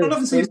 they will. I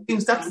don't see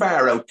things that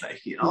far out,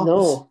 like, you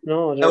know.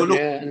 No. Now, look,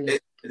 the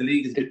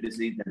league is a bit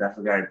misleading in that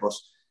regard, but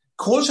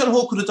Cole Shannon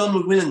could have done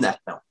with winning that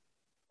now.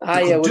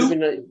 Yeah, would have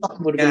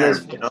been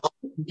nice. You know?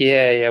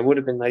 Yeah, would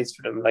have been nice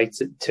for them, like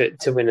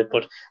to win it.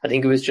 But I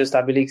think it was just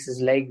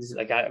Abbeyleix' legs,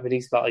 like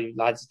Abbeyleix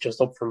lads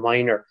just up for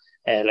minor,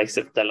 like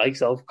the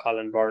likes of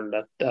Colin Byrne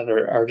that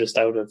are just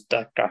out of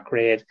that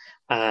grade,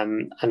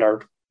 and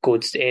are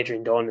good.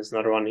 Adrian Dunn is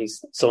another one.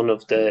 He's son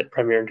of the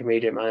Premier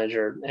Intermediate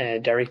manager,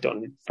 Derek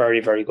Dunn,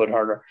 very, very good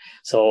hurler.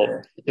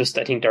 So just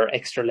I think their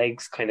extra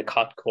legs kind of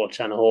caught Coach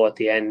Shanahan at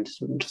the end.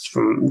 Just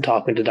from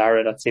talking to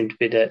Dara, that seemed to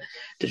be the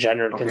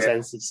general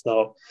consensus.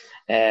 So,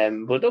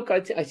 but look, I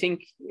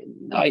think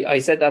I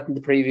said that in the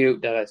preview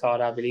that I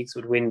thought Abbeyleix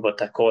would win, but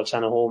that Coach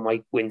Shanahan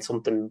might win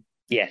something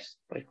yet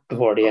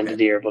before the end of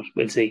the year. But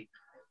we'll see.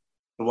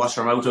 We'll wash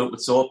our mouth out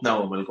with soap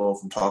now, and we'll go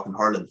from talking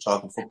hurling to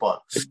talking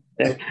football.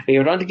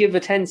 You're going to give a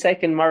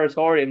 10-second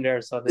moratorium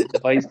there so that the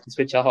boys can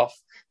switch off.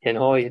 You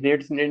know, you need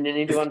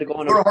to want to go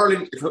on.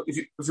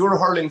 If you're a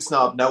hurling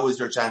snob, now is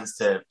your chance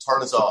to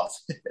turn us off.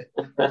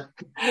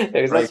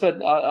 Because that's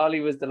what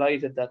Ollie was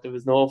delighted that there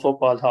was no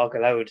football talk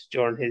allowed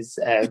during his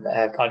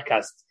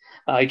podcast.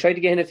 I tried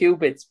to get in a few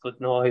bits,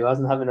 but no, he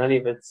wasn't having any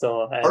of it.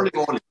 So hurling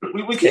only.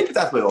 We keep it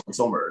that way all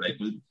summer. Like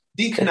we'll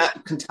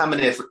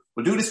decontaminate.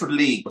 We'll do this for the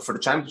league, but for the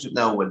championship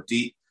now, we'll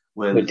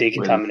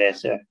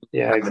decontaminate.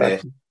 Yeah,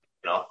 exactly.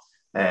 You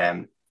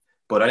know,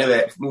 but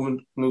anyway,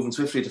 moving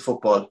swiftly to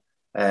football,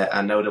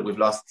 and now that we've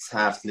lost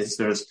half the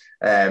listeners,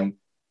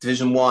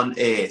 Division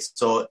 1A.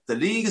 So the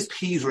league is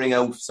petering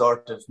out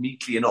sort of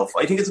meekly enough.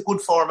 I think it's a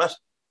good format,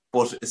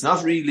 but it's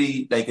not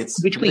really like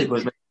it's. Which week?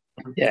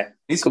 Yeah,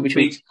 it's which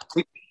week.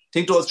 I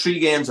think those 3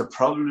 games are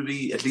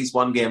probably at least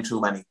 1 game too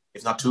many,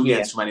 if not 2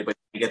 games too many. But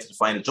you get to the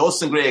final.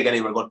 Justin Greig,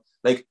 anyway,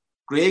 like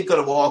Greig got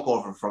a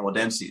walkover from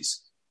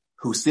O'Dempsey's,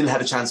 who still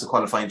had a chance of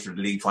qualifying for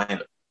the league final.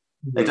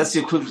 Mm-hmm. Like that's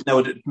the equivalent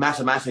now.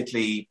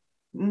 Mathematically,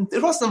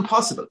 it wasn't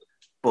impossible,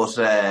 but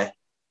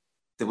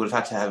they would have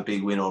had to have a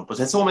big win over. But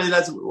there's so many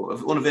lads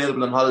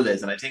unavailable on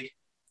holidays, and I think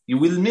you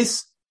will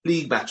miss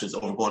league matches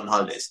over going on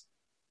holidays.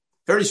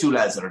 Very few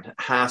lads that are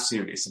half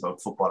serious about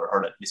football or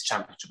hurling miss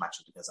championship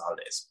matches because of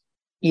holidays.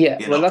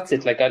 Yeah, well, that's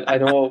it. Like I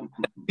know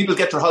people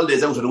get their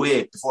holidays out of the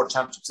way before the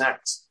championship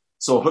starts.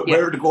 So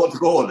where are they going to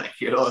go? Like,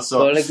 you know,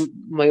 so like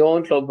my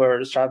own club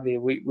or Stradley,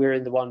 we're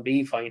in the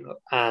 1B final,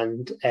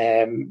 and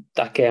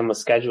that game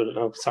was scheduled.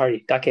 No,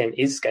 sorry, that game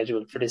is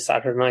scheduled for this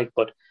Saturday night,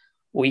 but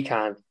we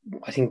can't.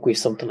 I think we've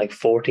something like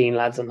 14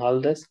 lads on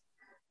holidays.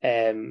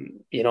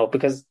 You know,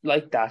 because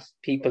like that,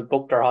 people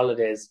book their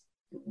holidays,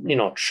 you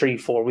know,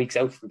 3-4 weeks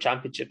out from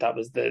championship. That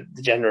was the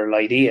general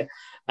idea.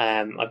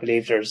 I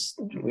believe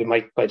we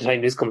might, by the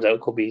time this comes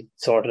out, could be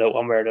sorted out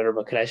one way or another,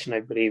 but Collection,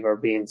 I believe, are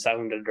being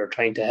sounded or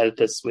trying to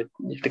help us with,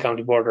 if the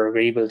county board are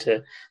agreeable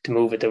to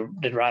move it,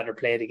 they'd rather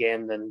play the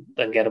game than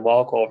get a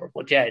walkover.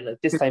 But yeah,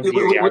 like this time of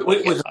year,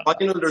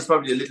 there's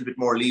probably a little bit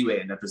more leeway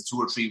in that there's 2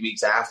 or 3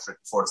 weeks after it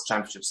before the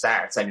championship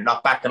starts, and you're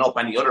not backing up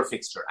any other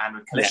fixture. And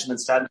with Collection and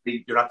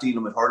Stradley, you're not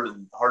dealing with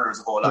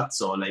hurlers a whole lot,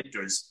 so like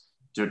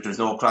there's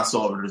no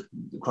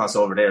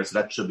crossover there,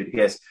 so that should be the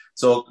case.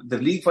 So the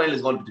league final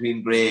is going to be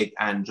between Greig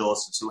and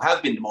Joseph's, who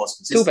have been the most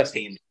consistent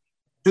teams.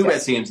 Two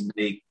best teams in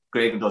the league,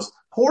 Greig and Joseph's.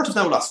 Port have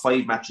now lost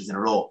 5 matches in a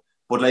row,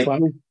 but like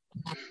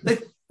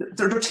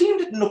their team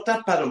didn't look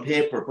that bad on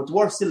paper, but they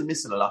were still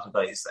missing a lot of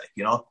guys, like,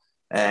 you know.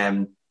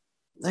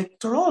 Like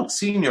they're all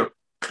senior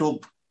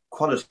club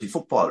quality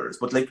footballers,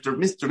 but like they're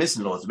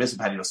missing loads. They're missing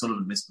Paddy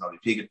O'Sullivan, missing Ollie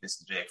Piggott,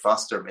 missing Jake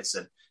Foster,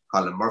 missing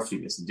Colin Murphy,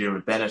 missing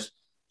Dermot Bennett.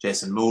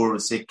 Jason Moore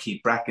is sick.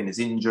 Keith Bracken is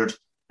injured.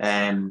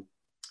 David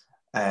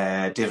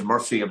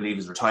Murphy, I believe,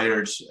 is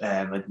retired.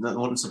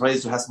 I'm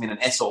surprised there hasn't been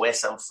an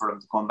SOS out for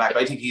him to come back.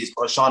 I think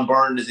Sean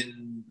Byrne is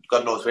in,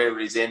 God knows where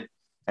he's in.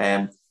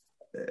 I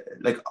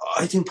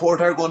think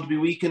Port are going to be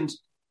weakened.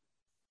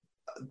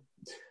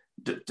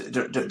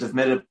 They've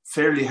made a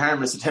fairly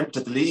harmless attempt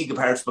at the league,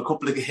 apart from a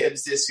couple of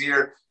games this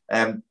year. They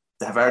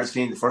have hardest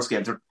clean the first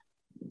game.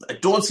 I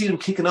don't see them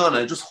kicking on.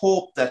 I just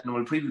hope that, and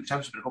we'll preview the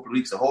championship in a couple of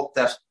weeks, I hope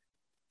that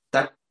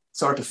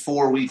sort of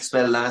 4-week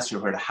spell last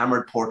year where they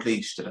hammered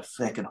Portlaoise, did a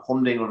fucking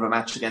humding of a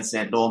match against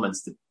St.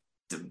 Lomans,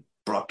 they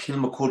brought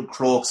Kilmacud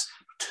Crokes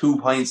 2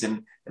 points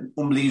in an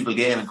unbelievable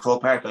game in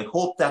Croke Park. I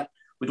hope that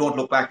we don't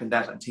look back on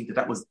that and think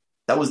that was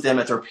them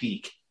at their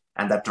peak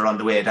and that they're on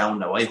the way down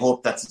now. I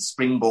hope that's a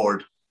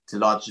springboard to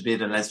launch a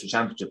bid in Leinster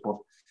Championship. But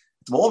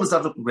at the moment, it's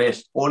not looking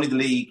great. Only the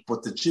league,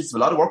 but there's a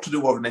lot of work to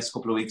do over the next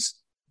couple of weeks.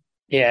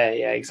 Yeah,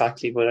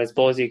 exactly. But I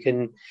suppose you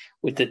can,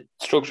 with the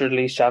structured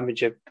League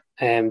Championship,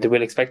 they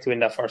will expect to win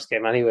that first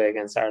game anyway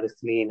against Ardis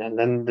Killeen, and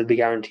then they'll be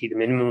guaranteed a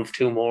minimum of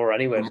 2 more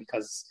anyway,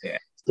 because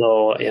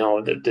so, you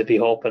know, they'll be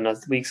hoping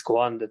as the weeks go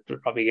on that they'll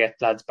probably get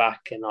lads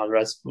back and all the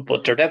rest.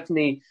 But they're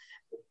definitely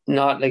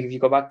not, like, if you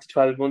go back to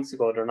 12 months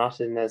ago, they're not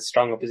in as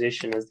strong a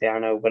position as they are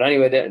now. But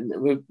anyway,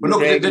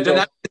 the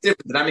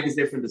dynamic is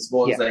different, I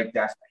suppose. Yeah. Like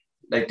that,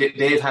 like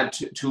they've had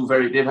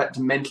they've had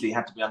to mentally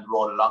have to be on the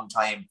road a long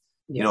time.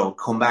 You know,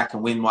 come back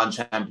and win one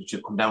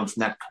championship, come down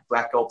from that,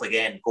 back up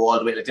again, go all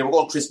the way. Like they were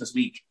going Christmas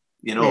week.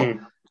 You know,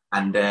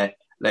 And I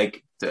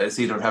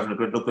see they're having a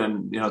good look,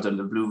 and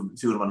the blue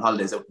few of them on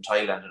holidays out in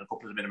Thailand and a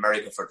couple of them in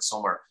America for the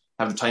summer,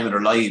 having the time of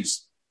their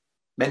lives.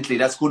 Mentally,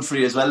 that's good for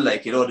you as well.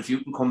 If you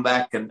can come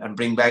back and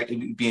bring back,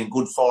 be in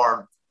good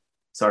form,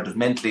 sort of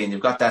mentally, and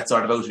you've got that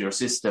sort of out of your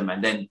system,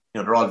 and then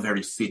they're all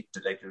very fit.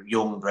 They're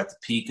young, they're at the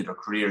peak of their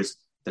careers.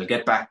 They'll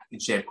get back in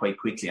shape quite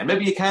quickly. And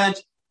maybe you can't.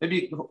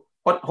 Maybe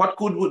what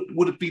good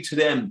would it be to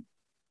them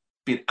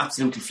being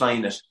absolutely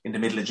flying it in the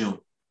middle of June?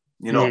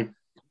 No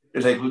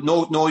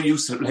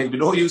use to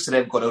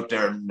them going out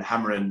there and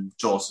hammering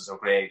Joseph or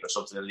Greg or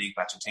something in the league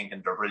match and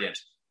thinking they're brilliant.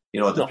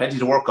 There's plenty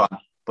to work on,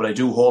 but I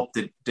do hope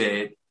that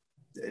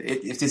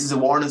if this is a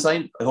warning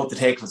sign, I hope they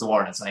take it as a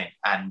warning sign,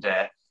 and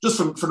just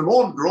from their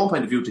own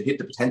point of view, to hit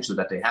the potential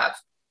that they have.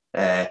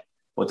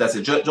 But that's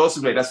it.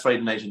 Joseph Greg, that's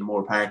Friday night in the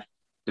Moore Park.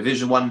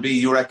 Division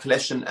 1B, you're at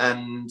Collection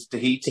and the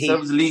Heat. That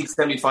was the league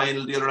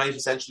semi-final the other night,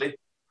 essentially.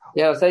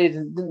 Yeah, I'll say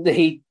the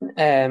Heat.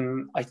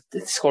 I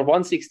scored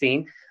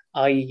 116.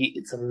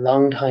 It's a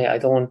long time. I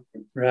don't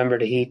remember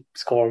the Heat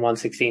scoring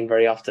 116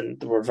 very often.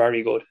 They were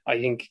very good. I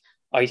think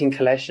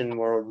Collection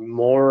were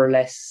more or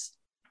less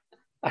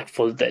at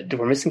full. They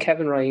were missing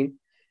Kevin Ryan,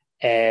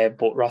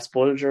 but Ross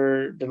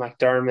Bulger, the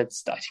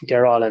McDermotts, I think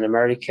they're all in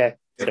America.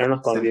 They're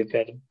not going to be a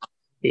bit.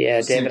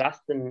 Yeah, David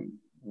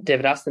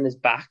Aston is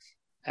back.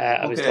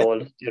 I was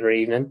told the other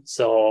evening,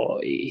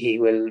 so he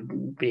will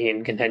be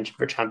in contention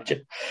for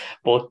championship.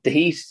 But the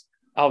Heat,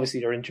 obviously,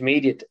 they're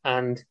intermediate,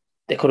 and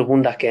they could have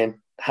won that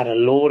game. Had a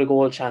load of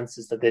goal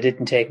chances that they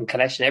didn't take in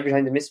Collection. Every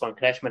time they missed one,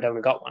 Collection went down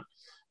and got one.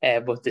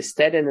 But they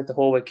stayed in it the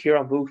whole way.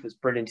 Kieran Booth was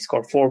brilliant. He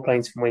scored 4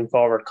 points from wing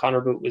forward.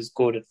 Connor Booth was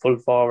good at full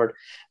forward.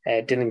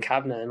 Dylan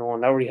Kavanagh and Owen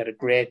Lowry had a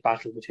great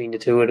battle between the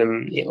two of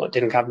them.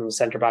 Dylan Kavanagh was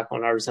centre back,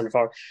 Owen Lowry centre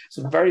forward.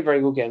 So a very,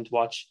 very good game to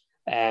watch.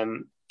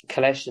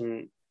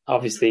 Collection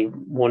obviously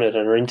won it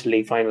and are into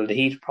league final. The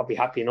Heat are probably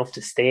happy enough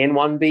to stay in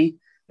 1B.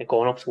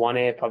 Going up to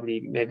 1A probably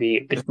maybe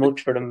a bit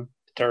much for them.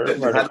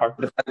 They've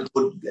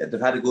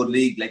had a good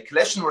league.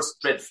 Collection were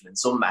dreadful in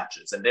some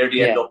matches, and there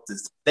they end up.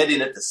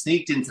 They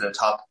sneaked into the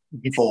top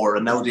 4,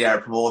 and now they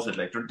are promoted.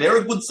 They're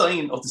a good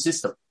sign of the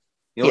system.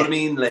 You know what I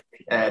mean? They're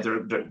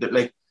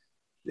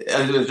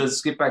I'll just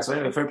skip back. So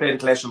anyway, fair play to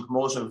Collection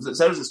promotion. It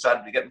serves a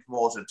strategy getting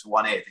promoted to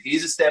 1A.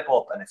 He's a step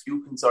up, and if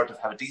you can sort of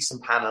have a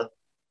decent panel,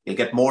 you'll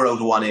get more out of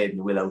 1A than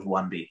you will out of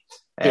 1B.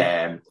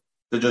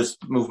 They'll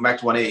just move back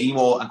to 1A.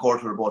 Emo and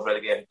Courtwood were both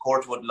relegated.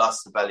 Courtwood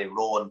lost to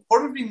Ballyrowan.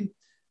 Courtwood have been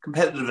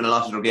competitive in a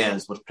lot of their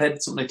games, but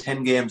played something like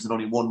 10 games and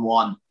only won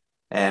 1.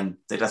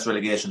 That's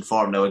relegation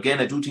form. Now, again,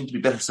 I do think to be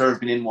better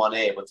served being in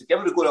 1A, but to give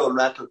it a good old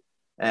rattle,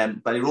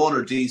 Ballyrowan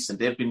are decent.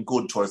 They've been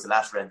good towards the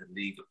latter end of the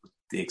league, with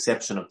the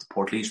exception of the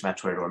Portlaoise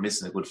match where they were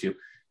missing a good few.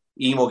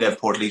 Emo gave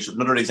Portlaoise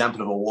another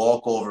example of a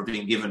walkover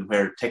being given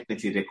where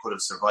technically they could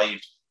have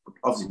survived, but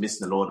obviously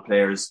missing a load of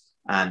players.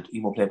 And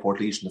Emo played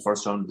Portlaoise in the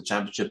first round of the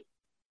championship.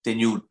 They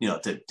knew, they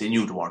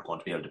weren't going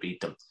to be able to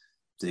beat them.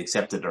 They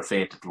accepted their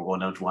fate that they were going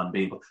down to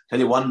 1B. But I tell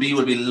you, 1B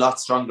will be a lot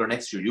stronger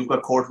next year. You've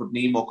got Courtwood and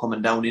Emo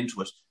coming down into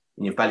it,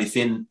 and you've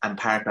Ballyfin and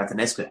Parkbath and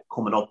Esca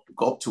coming up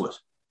to it.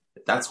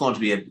 That's going to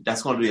be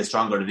a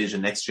stronger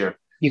division next year.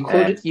 You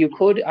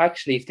could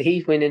actually, if the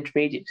Heat win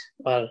intermediate,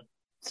 well,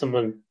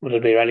 someone will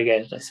be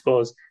relegated, I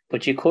suppose.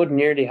 But you could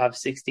nearly have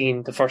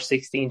the first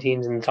 16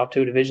 teams in the top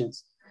 2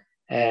 divisions.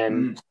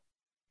 If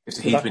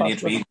the Heat win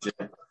intermediate,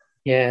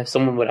 yeah,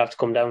 someone would have to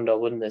come down though,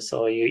 wouldn't they?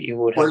 So you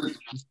would have.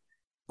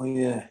 Oh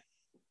yeah.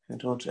 I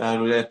don't.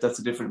 That's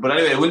a different. But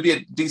anyway, it will be a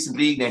decent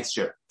league next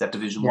year, that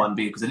Division 1B,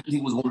 because I didn't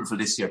think it was wonderful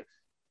this year.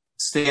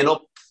 Staying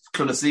up,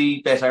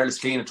 Clonasea, bet Ireland's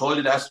clean. I told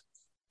you that.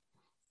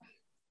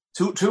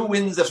 Two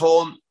wins at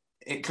home.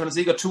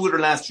 Clonasea got 2 of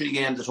their last 3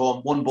 games at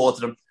home, won both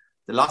of them.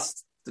 They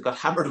lost. They got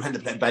hammered when they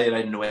played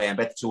Ballyline away, and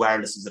bet the 2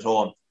 Irelands at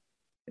home.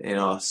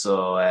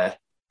 So. I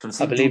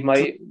believe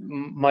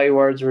my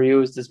words were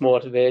used as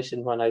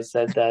motivation when I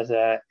said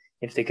that.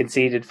 If they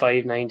conceded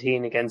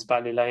 5-19 against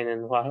Ballyline,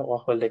 and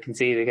what will they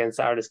concede against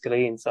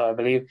Ardis-Killeen? So I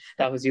believe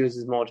that was used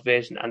as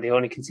motivation, and they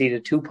only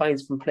conceded 2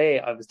 points from play,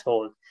 I was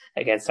told,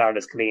 against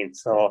Ardis-Killeen.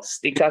 So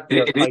stick that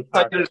to it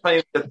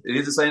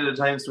is a sign of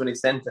the times to an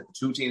extent that the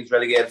 2 teams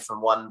relegated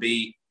from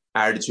 1B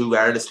are the 2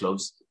 Ardis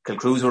clubs.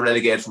 Kilcrews were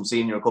relegated from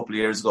senior a couple of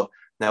years ago.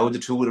 Now the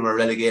 2 of them are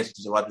relegated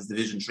to what is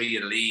Division 3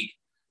 of the league.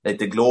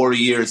 The glory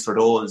years for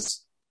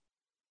those,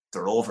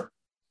 they're over.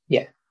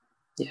 Yeah.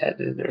 And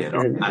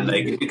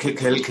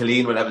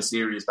Killeen will have a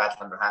serious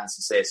battle on their hands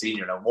to stay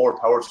senior. Now, more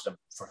power to them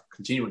for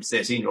continuing to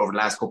stay senior over the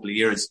last couple of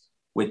years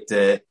with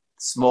the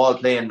small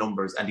playing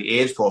numbers and the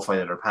age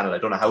profile of their panel. I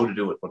don't know how to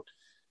do it, but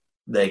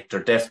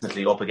they're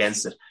definitely up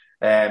against it.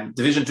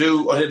 Division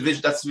 2,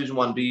 that's Division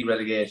 1B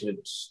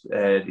relegated.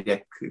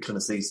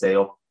 Clonasea stay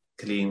up,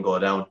 Killeen go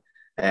down.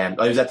 I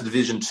was at the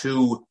Division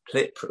 2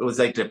 play. It was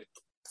like the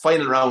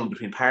final round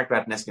between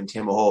Parkbath, Neskin and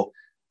Timahoe.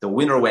 The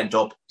winner went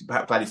up.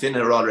 Ballyfin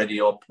are already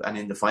up and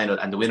in the final,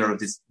 and the winner of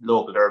this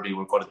local derby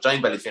will go to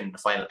join Ballyfin in the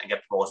final and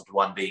get promoted to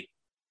 1B.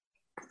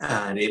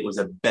 And it was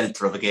a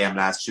belter of a game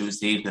last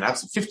Tuesday evening.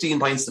 Absolutely 15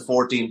 points to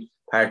 14.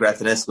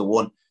 Parkbath and Esca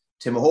won.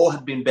 Timahoe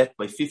had been bet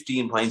by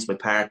 15 points by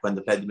Park when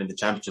they played them in the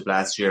championship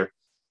last year.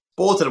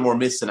 both of them were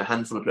missing a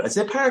handful of players.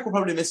 I'd say Park were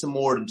probably missing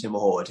more than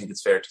Timahoe, I think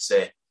it's fair to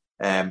say.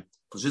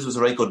 Because this was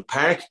a right good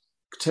Park.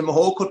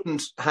 Timahoe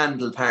couldn't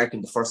handle Park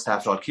in the first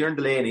half at all. Kieran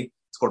Delaney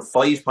scored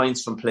 5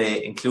 points from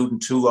play, including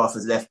 2 off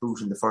his left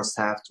boot in the first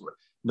half.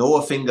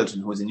 Noah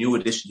Fingleton, who was a new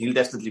addition, he'll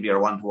definitely be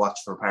our one to watch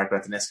for Park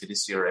Rathneska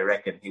this year, I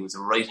reckon. He was a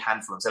right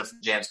hand for himself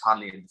and James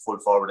Connolly in the full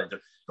forward line.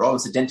 They're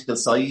almost identical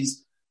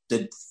size.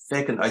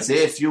 I'd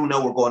say if you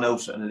now were going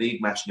out in a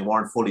league match and you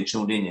weren't fully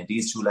tuned in, and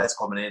these 2 lads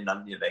coming in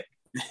on you, like,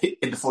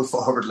 in the full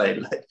forward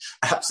line, like,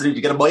 absolutely,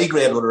 you get a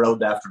migraine run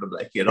around after them,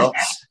 like, you know.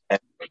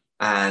 But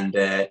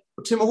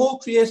Timahoe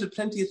created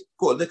plenty of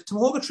goals. Like,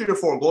 Timahoe got 3 or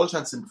 4 goal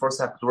chances in the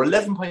first half. There were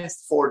 11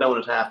 points to 4 down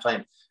at half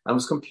time. And it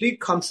was complete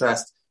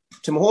contrast.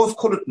 Timahoe have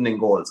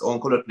Owen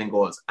Cullerton in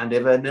goals, and they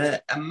have an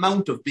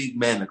amount of big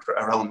men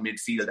around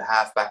midfield, the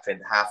half back line,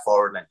 the half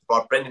forward line. They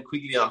brought Brendan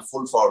Quigley on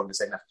full forward in the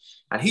second half,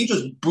 and he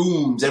just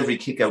booms every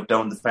kick out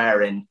down the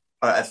far end,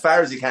 or as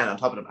far as he can on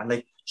top of them. And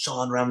like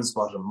Sean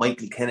Ramsbottom,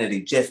 Michael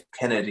Kennedy, Jeff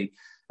Kennedy,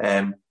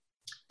 Dara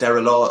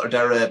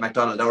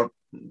McDonald, our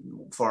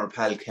former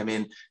pal, came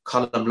in,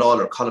 Colin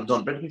Lawler, Colin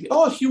Dunn, Brendan Quigley,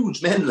 all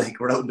huge men like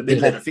around the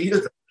middle of the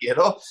field, you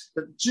know.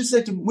 Just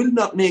like, they will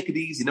not make it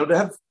easy. Now they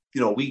have, you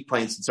know, weak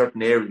points in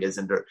certain areas,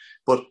 and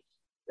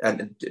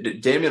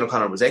Damien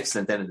O'Connor was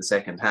excellent then in the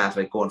second half,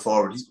 like going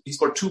forward. He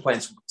scored 2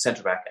 points from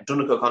centre back, and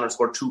Donnacha O'Connor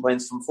scored 2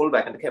 points from full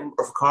back, or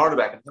from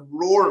cornerback, and came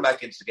roaring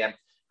back into the game.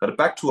 Got it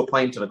back to a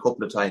point on a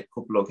couple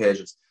of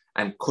occasions,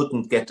 and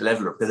couldn't get the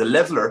leveller. Because a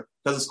leveller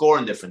does a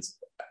scoring difference.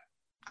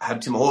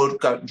 Had Timahoe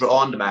got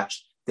drawn the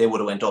match, they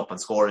would have went up on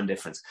scoring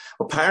difference.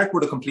 But Park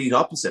were the complete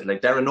opposite.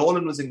 Like, Darren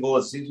Nolan was in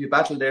goals. There seems to be a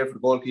battle there for the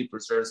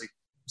goalkeeper's jersey,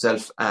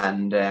 himself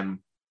and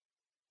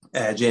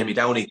Jamie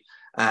Downey.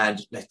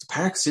 And like, the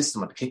Park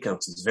system on the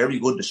kickouts is very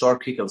good. The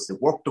short kickouts, they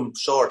work them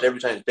short every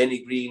time.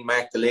 Benny Green,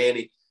 Mark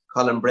Delaney,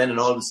 Colin Brennan,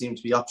 all seem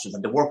to be options,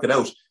 and they work it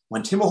out.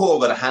 When Timahoe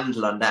got a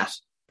handle on that,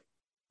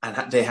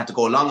 and they had to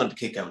go long on the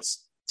kickouts,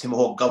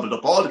 Timahoe gobbled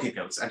up all the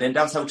kickouts, and then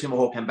that's how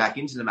Timahoe came back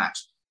into the match.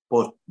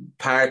 But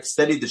Park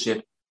steadied the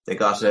ship. They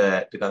got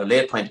a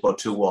late point about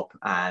 2 up,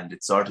 and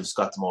it sort of just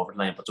got them over the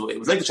line. But it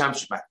was like the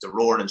championship match, the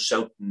roaring and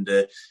shouting,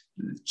 the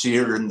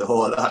cheering, the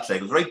whole lot. Like,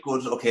 it was a right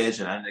good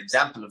occasion, and an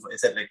example of, I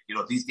said, like, you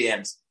know, these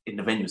games in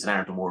the venues that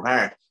aren't more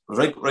hard. It was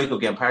right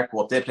good game. Park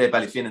go up. They play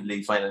Ballyfin in the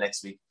league final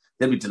next week.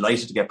 They'll be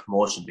delighted to get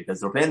promotion because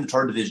they're playing the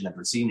third division and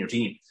they're a senior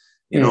team,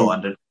 you know,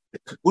 and the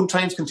good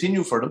times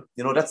continue for them.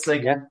 You know, that's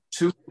like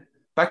 2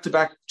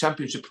 back-to-back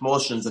championship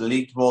promotions and a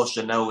league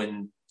promotion now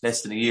in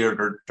less than a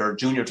year. Their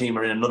junior team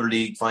are in another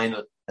league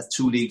final. That's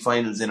 2 league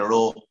finals in a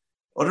row.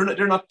 Oh,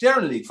 they're in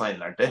a league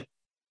final, aren't they?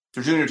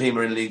 Their junior team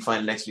are in a league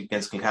final next week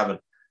against Kilcavan.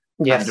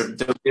 Yes. And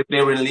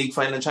they were in a league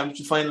final and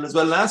championship final as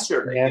well last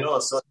year. Like, you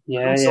know,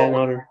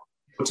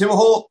 But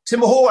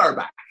Timahoe are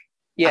back.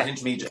 At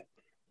intermediate.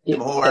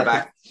 Timahoe are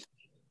back.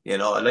 You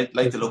know, I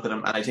like the look at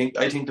them, and I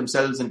think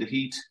themselves in the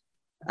Heat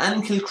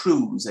and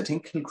Kilcrews. I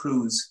think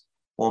Kilcrews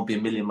won't be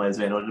a million miles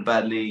away. Not a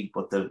bad league,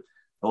 but the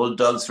old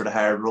dogs for the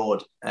hard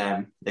road. We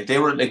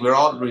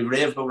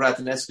raved about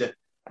Rathneska,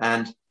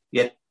 and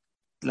yet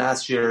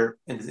last yeer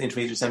in the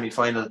intermediate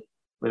semi-final,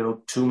 with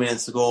about 2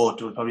 minutes to go,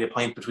 there was probably a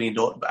point between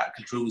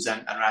Kilcrews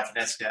and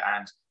Rathneska,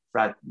 and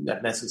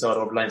Rathneska saw it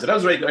over the line. So that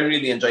was right. I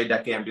really enjoyed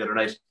that game the other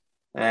night.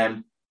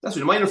 That's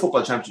when the minor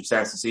football championship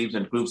starts this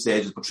evening, group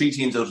stages, but 3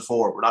 teams out of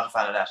 4. We're not a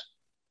fan of that.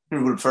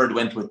 We would prefer to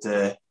went with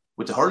the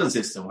hurling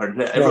system, where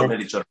everyone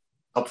played each other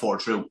up 4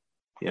 through.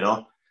 You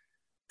know,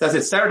 that's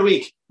it. Start of the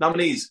week.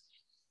 Nominees.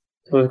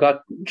 We've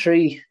got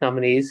 3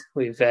 nominees.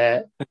 We've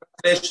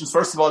congratulations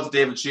first of all to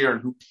David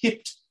Sheeran, who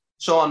pipped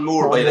Sean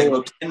Moore by like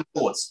about 10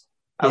 votes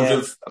out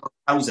of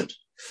 1,000.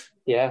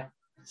 Yeah.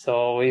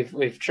 So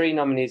we've 3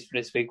 nominees for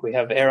this week. We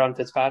have Aaron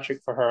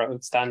Fitzpatrick for her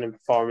outstanding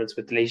performance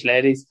with the Laois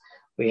Ladies.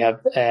 We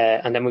have,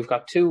 and then we've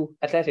got 2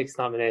 athletics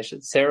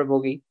nominations: Sarah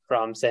Buggy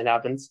from St.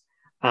 Albans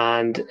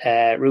and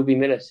Ruby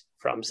Millett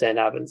from St.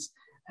 Albans.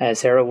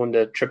 Sarah won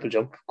the triple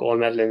jump, gold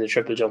medal in the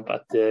triple jump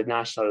at the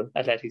National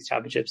Athletics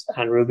Championships,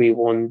 and Ruby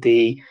won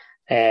the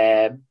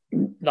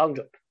long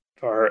jump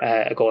for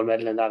a gold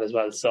medal in that as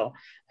well. So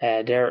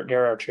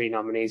there are 3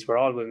 nominees. We're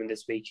all women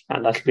this week,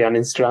 and that'll be on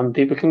Instagram.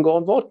 People can go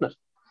and vote on it.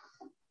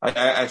 I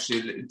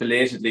actually,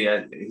 belatedly,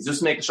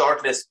 just make a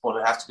short list, but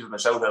I have to give him a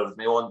shout out.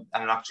 My own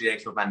Anarch GA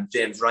club man,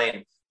 James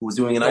Ryan, who was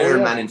doing an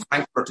Ironman in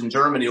Frankfurt in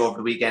Germany over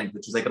the weekend,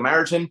 which was like a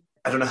marathon.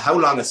 I don't know how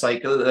long a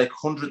cycle, like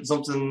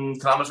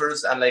 100-something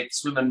kilometres, and like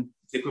swimming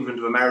the equivalent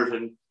of a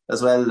marathon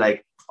as well.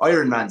 Like,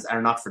 Ironmans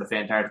are not for the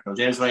faint-hearted. Now,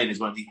 James Ryan is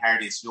one of the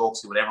hardiest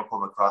yokes you would ever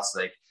come across,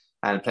 like,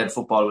 and played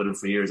football with him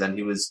for years, and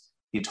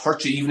he'd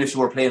hurt you even if you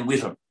were playing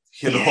with him.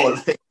 You know,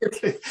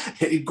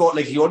 he'd go,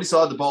 like, he only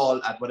saw the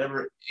ball at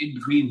whatever in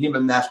between him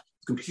and that,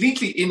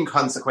 completely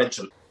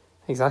inconsequential.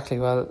 Exactly.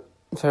 Well,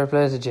 fair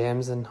play to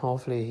James, and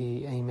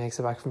hopefully he makes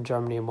it back from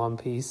Germany in one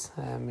piece.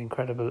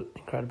 Incredible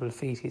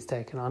feat he's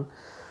taken on.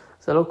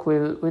 So look,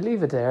 we'll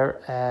leave it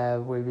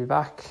there. We'll be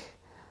back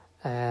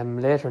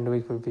later in the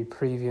week. We'll be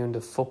previewing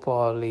the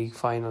Football League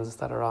finals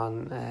that are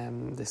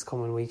on this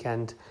coming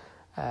weekend.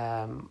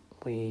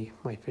 We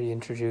might be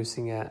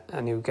introducing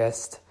a new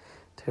guest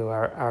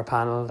our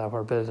panel that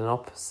we're building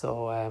up.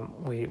 So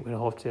we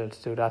hope to be able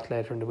to do that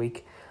later in the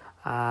week.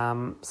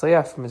 So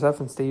yeah, for myself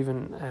and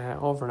Stephen,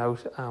 over and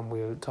out, and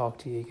we'll talk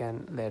to you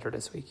again later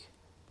this week.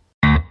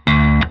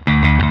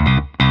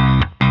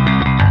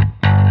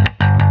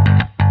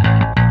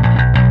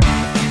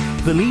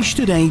 The Laois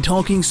Today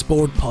Talking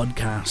Sport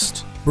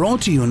podcast,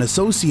 brought to you in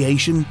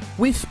association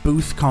with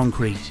Booth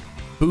Concrete.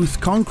 Booth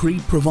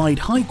Concrete provide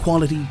high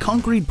quality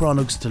concrete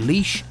products to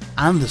Laois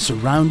and the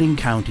surrounding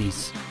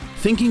counties.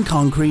 Thinking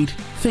concrete,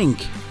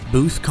 think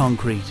Booth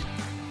Concrete.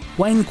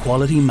 When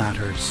quality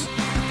matters.